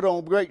going to put on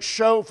a great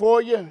show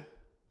for you.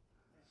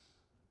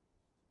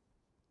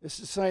 It's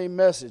the same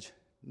message.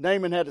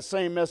 Naaman had the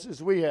same message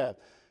as we have.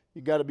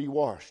 You got to be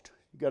washed.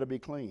 You got to be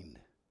cleaned.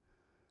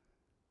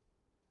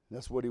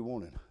 That's what he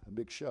wanted, a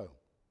big show.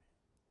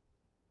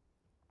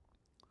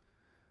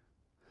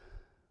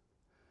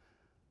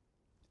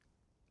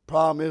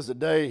 Problem is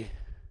today,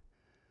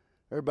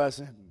 everybody's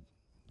saying,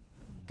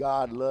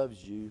 God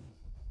loves you.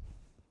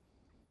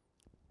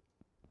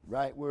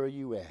 Right where are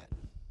you at?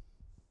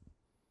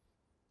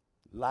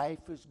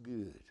 Life is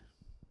good.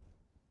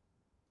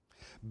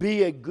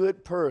 Be a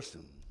good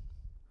person.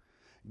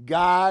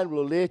 God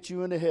will let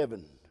you into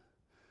heaven.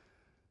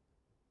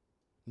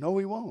 No,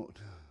 He won't.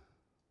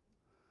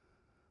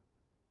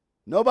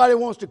 Nobody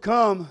wants to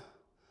come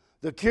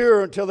the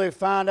cure until they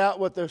find out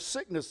what their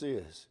sickness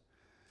is.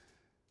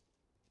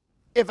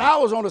 If I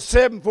was on a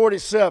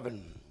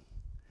 747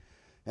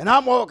 and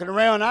I'm walking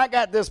around and I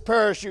got this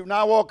parachute and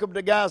I walk up to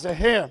the guy and say,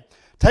 here,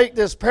 take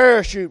this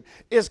parachute,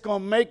 it's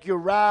going to make your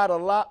ride a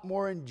lot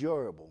more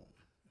enjoyable.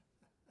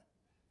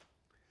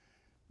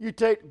 You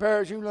take the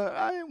parachute and look,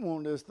 I ain't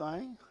want this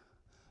thing.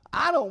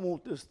 I don't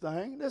want this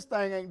thing. This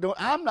thing ain't doing,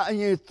 I'm not, and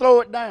you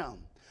throw it down.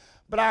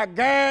 But I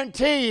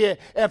guarantee you,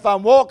 if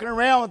I'm walking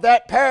around with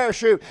that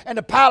parachute and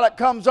the pilot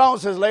comes on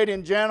and says, ladies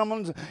and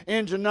gentlemen,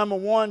 engine number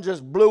 1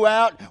 just blew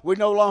out. We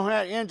no longer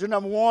have engine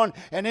number 1,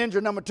 and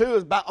engine number 2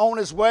 is on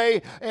its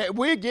way.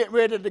 We're getting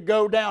ready to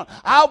go down.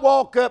 I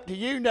walk up to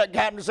you, and that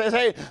captain says,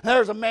 hey,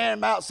 there's a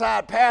man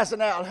outside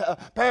passing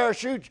out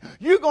parachutes.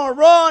 You're going to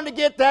run to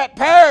get that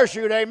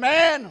parachute,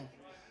 amen?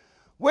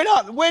 We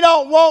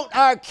don't want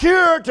our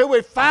cure till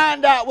we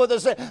find out what they're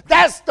saying.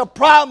 That's the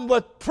problem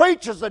with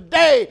preachers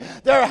today.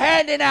 They're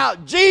handing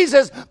out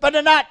Jesus, but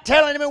they're not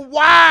telling them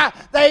why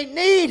they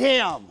need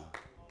Him.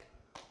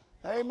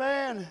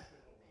 Amen.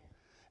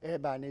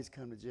 Everybody needs to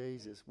come to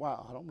Jesus.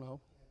 Wow, I don't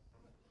know.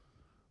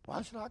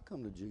 Why should I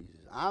come to Jesus?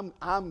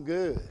 I'm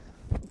good.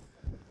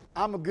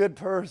 I'm a good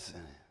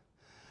person.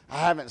 I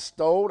haven't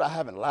stole. I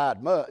haven't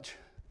lied much.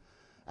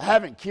 I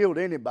haven't killed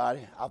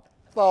anybody. I've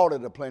thought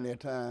it plenty of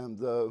times,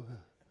 though.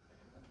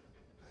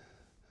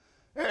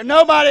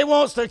 Nobody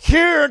wants the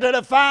cure until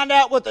they find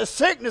out what the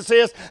sickness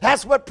is.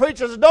 That's what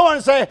preachers are doing.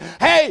 Say,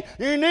 hey,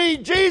 you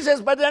need Jesus,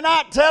 but they're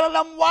not telling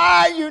them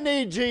why you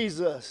need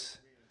Jesus.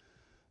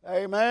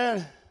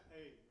 Amen.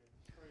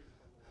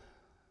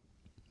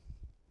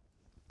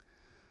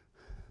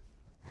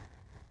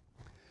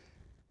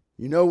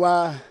 You know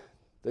why?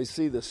 They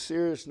see the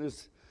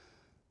seriousness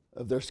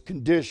of their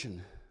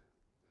condition.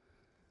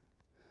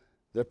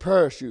 Their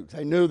parachute.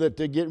 They knew that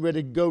they're getting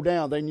ready to go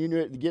down. They knew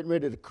they're getting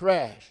ready to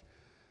crash.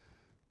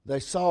 They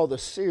saw the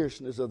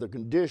seriousness of the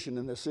condition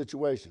in this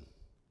situation.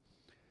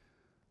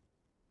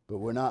 But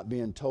we're not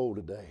being told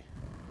today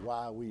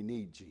why we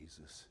need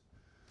Jesus.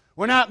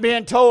 We're not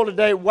being told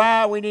today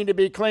why we need to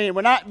be clean.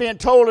 We're not being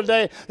told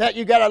today that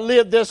you got to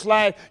live this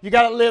life. You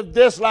got to live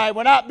this life.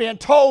 We're not being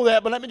told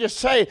that. But let me just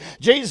say,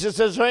 Jesus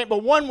says there ain't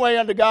but one way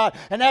unto God,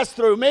 and that's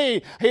through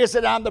me. He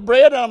said, I'm the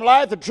bread and I'm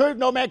life, the truth.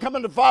 No man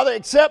coming to the Father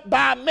except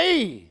by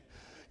me.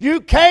 You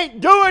can't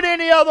do it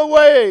any other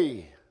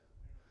way.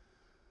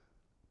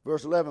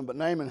 Verse 11, but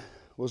Naaman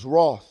was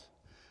wroth,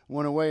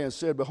 went away and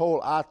said, behold,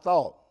 I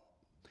thought.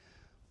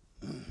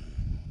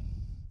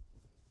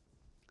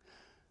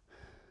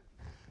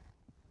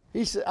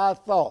 He said, I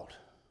thought.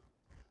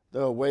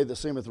 The way that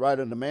seemeth right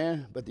unto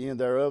man, but the end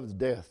thereof is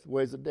death.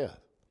 Ways of death.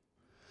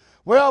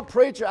 Well,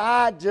 preacher,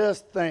 I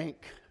just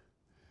think.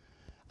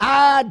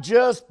 I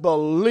just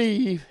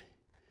believe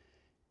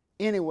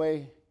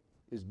anyway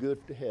is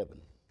good to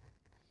heaven.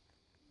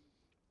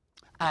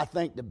 I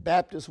think the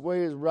Baptist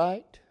way is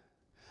right.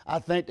 I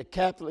think the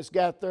Catholics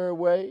got their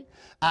way.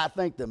 I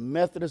think the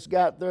Methodists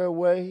got their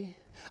way.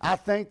 I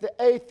think the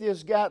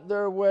atheists got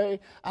their way.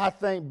 I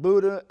think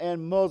Buddha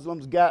and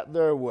Muslims got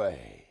their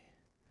way.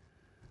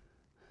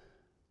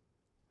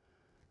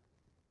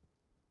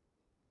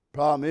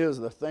 Problem is,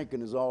 their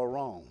thinking is all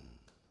wrong.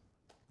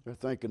 Their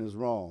thinking is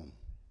wrong.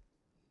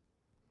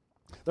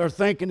 Their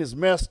thinking is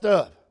messed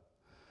up.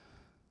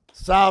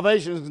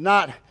 Salvation is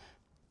not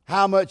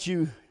how much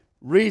you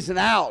reason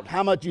out,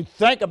 how much you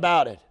think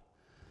about it.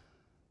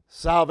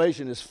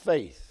 Salvation is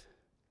faith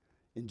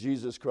in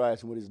Jesus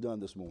Christ and what He's done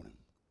this morning.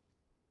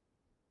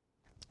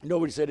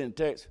 Nobody said in the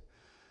text,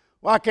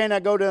 why can't I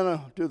go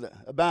down to the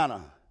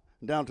Abana,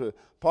 down to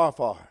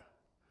Parfar?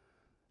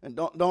 And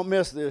don't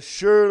miss this.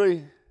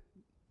 Surely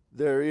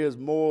there is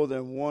more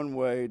than one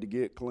way to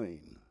get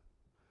clean.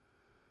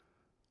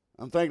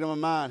 I'm thinking in my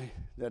mind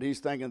that he's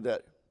thinking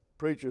that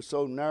preacher's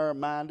so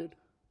narrow-minded,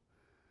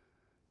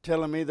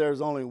 telling me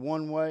there's only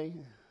one way.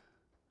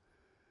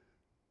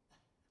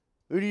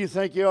 Who do you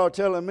think you are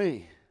telling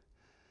me?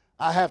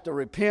 I have to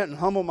repent and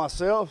humble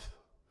myself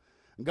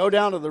and go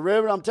down to the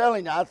river? I'm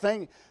telling you, I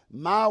think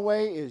my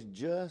way is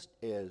just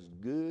as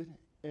good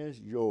as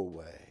your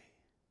way.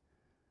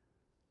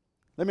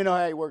 Let me know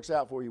how it works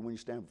out for you when you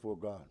stand before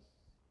God.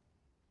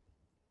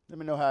 Let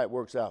me know how it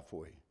works out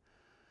for you.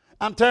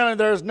 I'm telling you,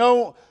 there's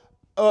no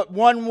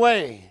one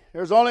way.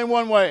 There's only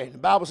one way. The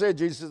Bible says,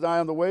 Jesus says, I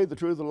am the way, the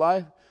truth, the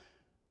life,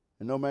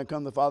 and no man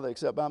come to the Father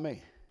except by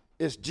me.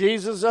 It's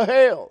Jesus or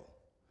hell.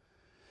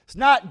 It's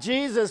not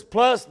Jesus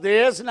plus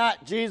this,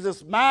 not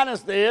Jesus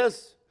minus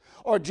this,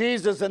 or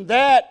Jesus and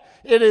that.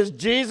 It is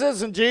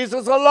Jesus and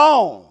Jesus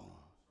alone.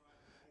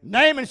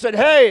 Naaman said,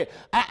 hey,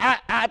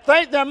 I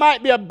think there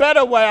might be a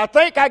better way. I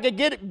think I could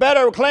get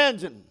better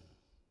cleansing.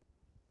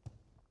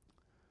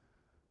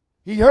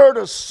 He heard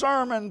a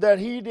sermon that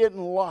he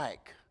didn't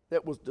like,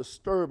 that was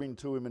disturbing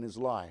to him in his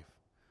life.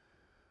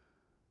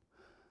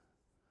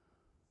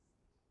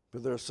 For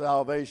their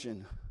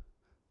salvation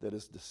that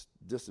is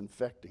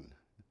disinfecting.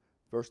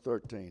 Verse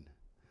 13.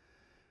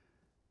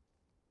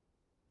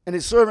 And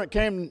his servant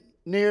came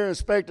near and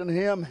spake unto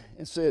him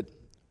and said,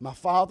 My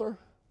father,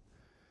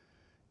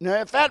 now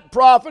if that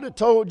prophet had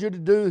told you to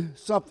do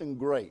something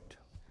great,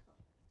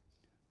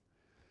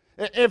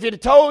 if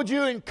he'd told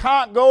you and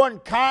go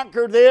and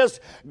conquer this,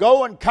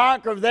 go and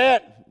conquer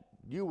that,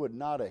 you would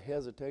not have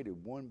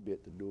hesitated one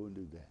bit to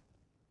do that.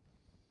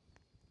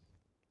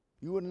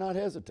 You would not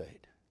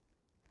hesitate.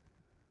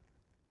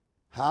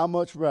 How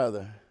much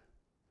rather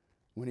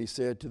when he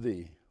said to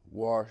thee,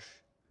 wash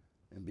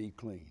and be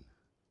clean.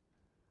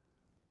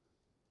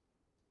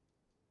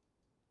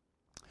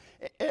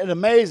 It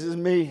amazes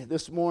me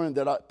this morning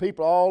that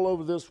people all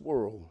over this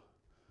world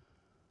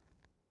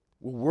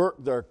will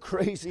work their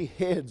crazy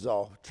heads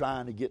off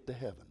trying to get to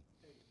heaven.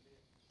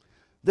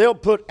 They'll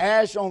put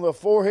ash on their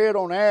forehead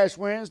on Ash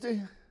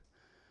Wednesday.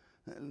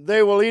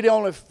 They will eat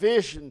only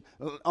fish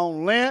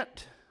on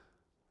Lent.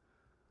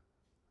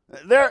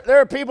 There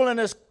are people in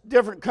this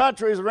different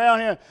countries around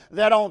here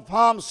that on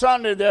Palm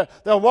Sunday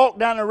they'll walk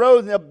down the road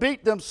and they'll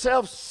beat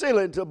themselves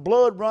silly until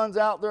blood runs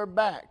out their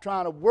back,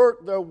 trying to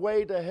work their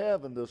way to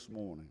heaven this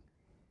morning.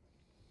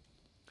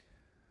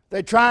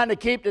 They're trying to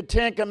keep the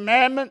Ten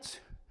Commandments,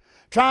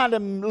 trying to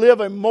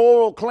live a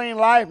moral, clean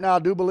life. Now, I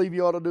do believe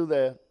you ought to do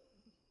that.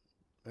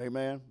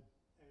 Amen.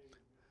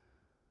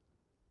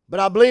 But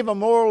I believe a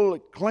moral,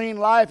 clean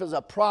life is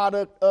a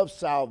product of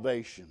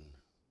salvation.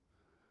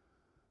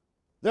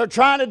 They're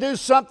trying to do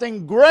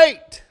something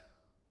great.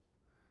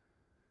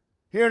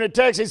 Here in the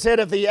text, he said,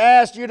 if he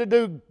asked you to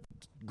do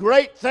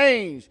great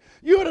things,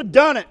 you would have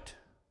done it.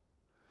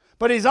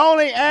 But he's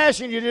only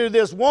asking you to do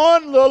this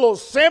one little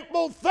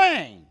simple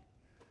thing.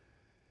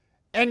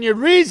 And you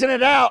reason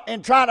it out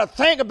and try to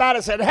think about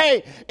it, said,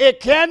 hey,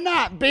 it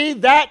cannot be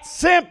that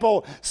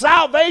simple.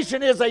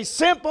 Salvation is a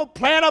simple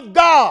plan of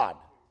God.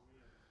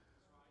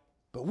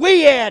 But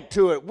we add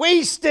to it.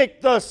 We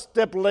stick the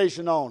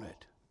stipulation on it.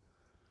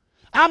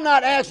 I'm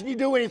not asking you to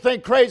do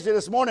anything crazy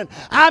this morning.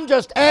 I'm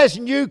just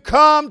asking you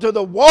come to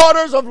the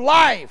waters of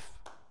life.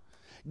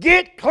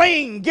 Get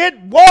clean. Get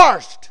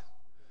washed.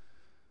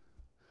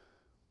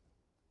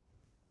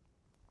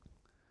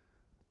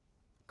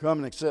 Come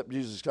and accept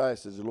Jesus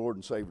Christ as your Lord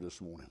and Savior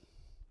this morning.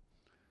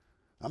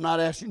 I'm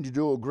not asking you to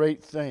do a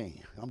great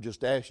thing. I'm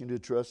just asking you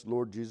to trust the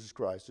Lord Jesus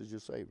Christ as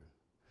your Savior.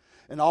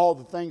 And all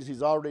the things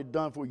He's already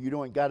done for you, you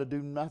don't got to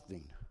do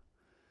nothing.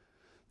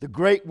 The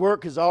great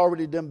work has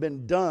already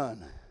been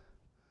done.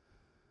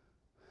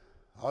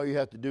 All you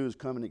have to do is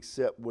come and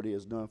accept what He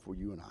has done for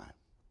you and I.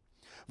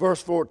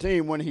 Verse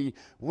 14, when he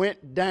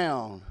went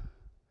down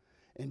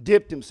and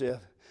dipped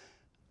himself.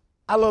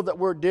 I love that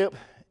word dip.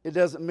 It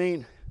doesn't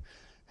mean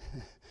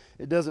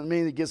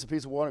he gets a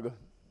piece of water and goes,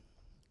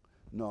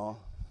 no.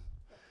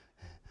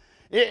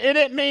 It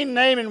didn't mean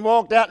Naaman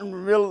walked out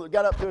and really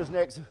got up to his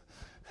neck.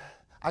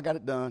 I got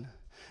it done.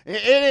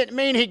 It didn't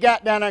mean he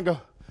got down and go,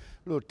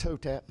 little toe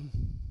tap.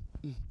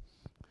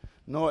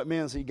 No, it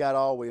means he got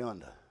all the way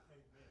under.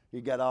 He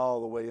got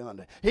all the way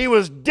under. He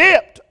was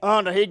dipped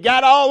under. He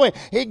got all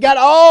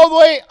the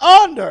way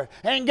under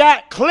and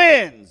got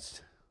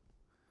cleansed.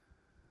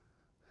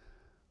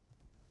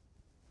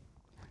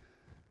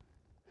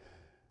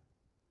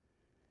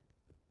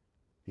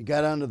 He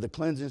got under the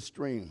cleansing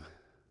stream.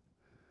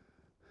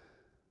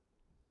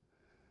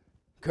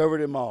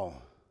 Covered him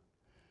all.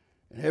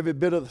 And every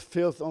bit of the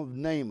filth on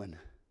Naaman.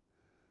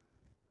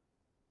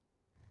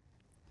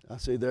 I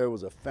see there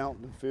was a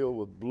fountain filled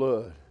with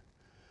blood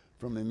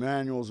from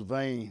Emmanuel's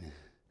vein,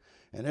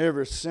 and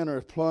every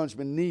sinner plunged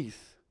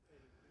beneath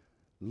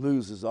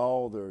loses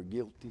all their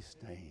guilty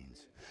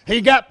stains. He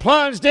got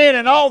plunged in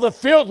and all the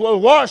filth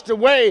was washed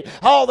away.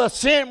 All the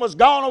sin was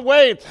gone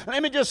away.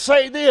 Let me just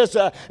say this.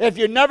 If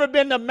you've never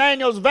been to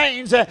Emmanuel's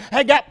veins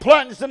and got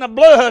plunged in the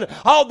blood,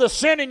 all the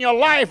sin in your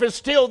life is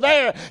still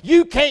there.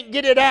 You can't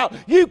get it out.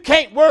 You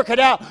can't work it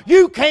out.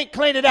 You can't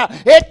clean it out.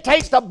 It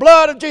takes the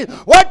blood of Jesus.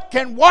 What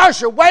can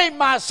wash away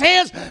my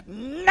sins?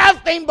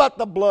 Nothing but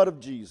the blood of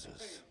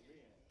Jesus.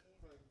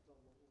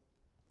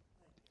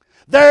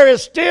 There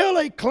is still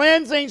a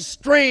cleansing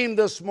stream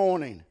this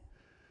morning.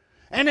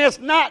 And it's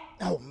not,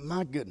 oh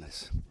my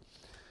goodness.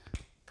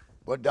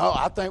 But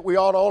I think we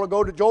ought all to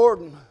go to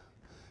Jordan.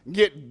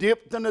 Get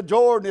dipped in the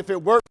Jordan if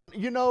it worked.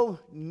 You know,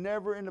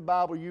 never in the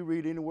Bible you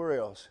read anywhere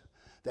else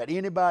that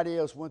anybody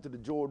else went to the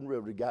Jordan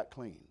River and got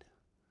cleaned.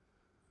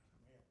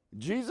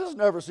 Jesus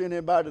never sent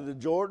anybody to the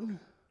Jordan.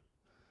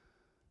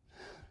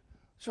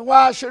 So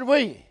why should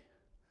we?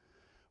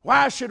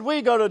 Why should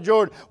we go to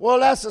Jordan? Well,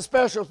 that's a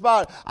special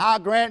spot. I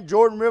grant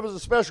Jordan River is a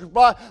special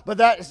spot, but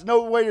that is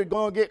no way you're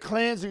going to get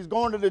cleansed. He's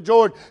going to the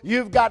Jordan.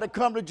 You've got to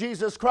come to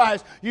Jesus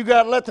Christ. You've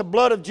got to let the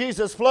blood of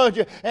Jesus flood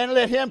you and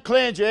let Him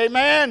cleanse you.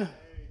 Amen?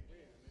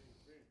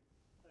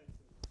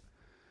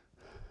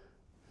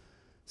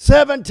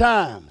 7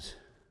 times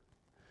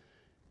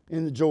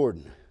in the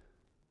Jordan,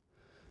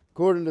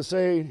 according to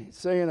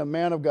saying a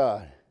man of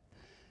God.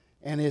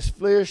 And his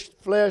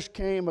flesh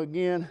came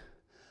again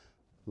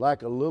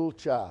like a little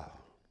child,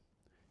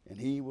 and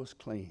he was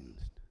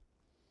cleansed.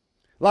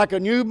 Like a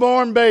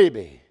newborn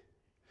baby.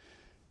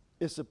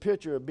 It's a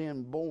picture of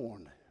being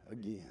born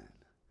again.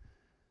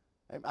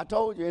 I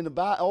told you in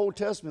the Old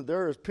Testament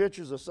there is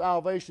pictures of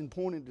salvation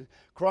pointing to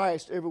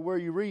Christ everywhere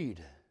you read.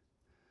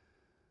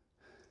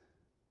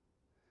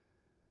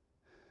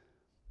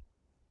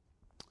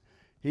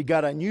 He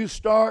got a new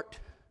start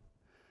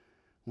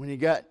when he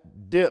got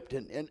dipped.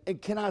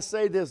 And can I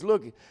say this?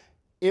 Look,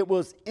 it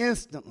was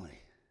instantly.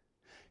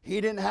 He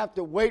didn't have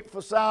to wait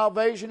for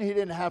salvation. He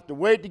didn't have to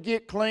wait to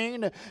get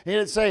clean. He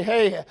didn't say,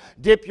 hey,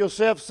 dip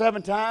yourself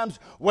 7 times,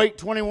 wait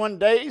 21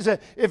 days.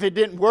 If it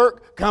didn't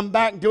work, come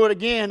back and do it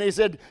again. He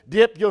said,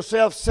 dip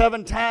yourself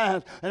 7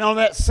 times. And on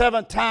that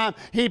 7th time,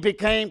 he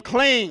became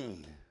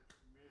clean.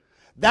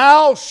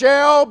 Thou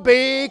shalt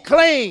be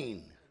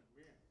clean.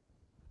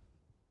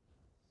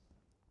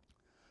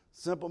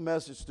 Simple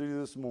message to you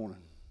this morning.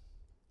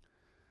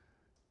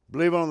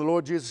 Believe on the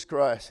Lord Jesus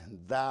Christ, and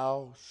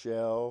thou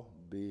shalt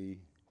be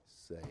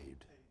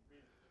saved.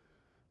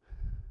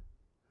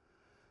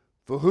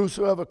 For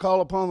whosoever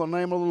call upon the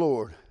name of the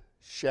Lord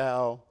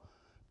shall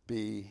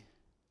be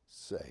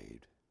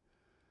saved.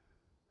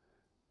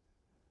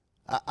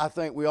 I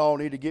think we all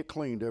need to get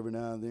cleaned every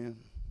now and then.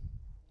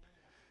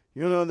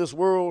 You know, in this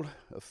world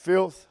of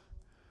filth,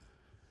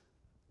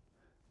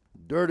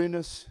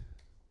 dirtiness,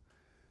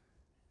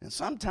 and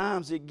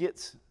sometimes it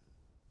gets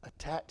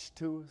attached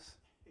to us.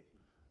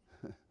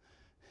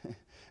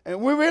 And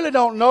we really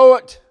don't know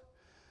it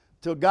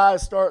till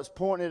God starts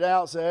pointing it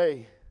out, say,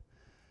 hey,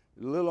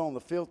 you're a little on the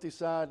filthy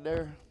side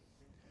there.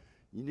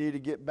 You need to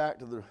get back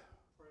to the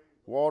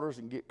waters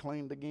and get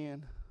cleaned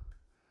again.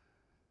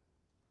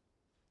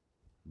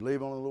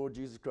 Believe on the Lord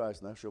Jesus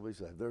Christ and thou shalt be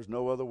saved. There's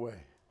no other way.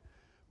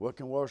 What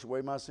can wash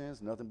away my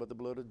sins? Nothing but the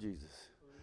blood of Jesus.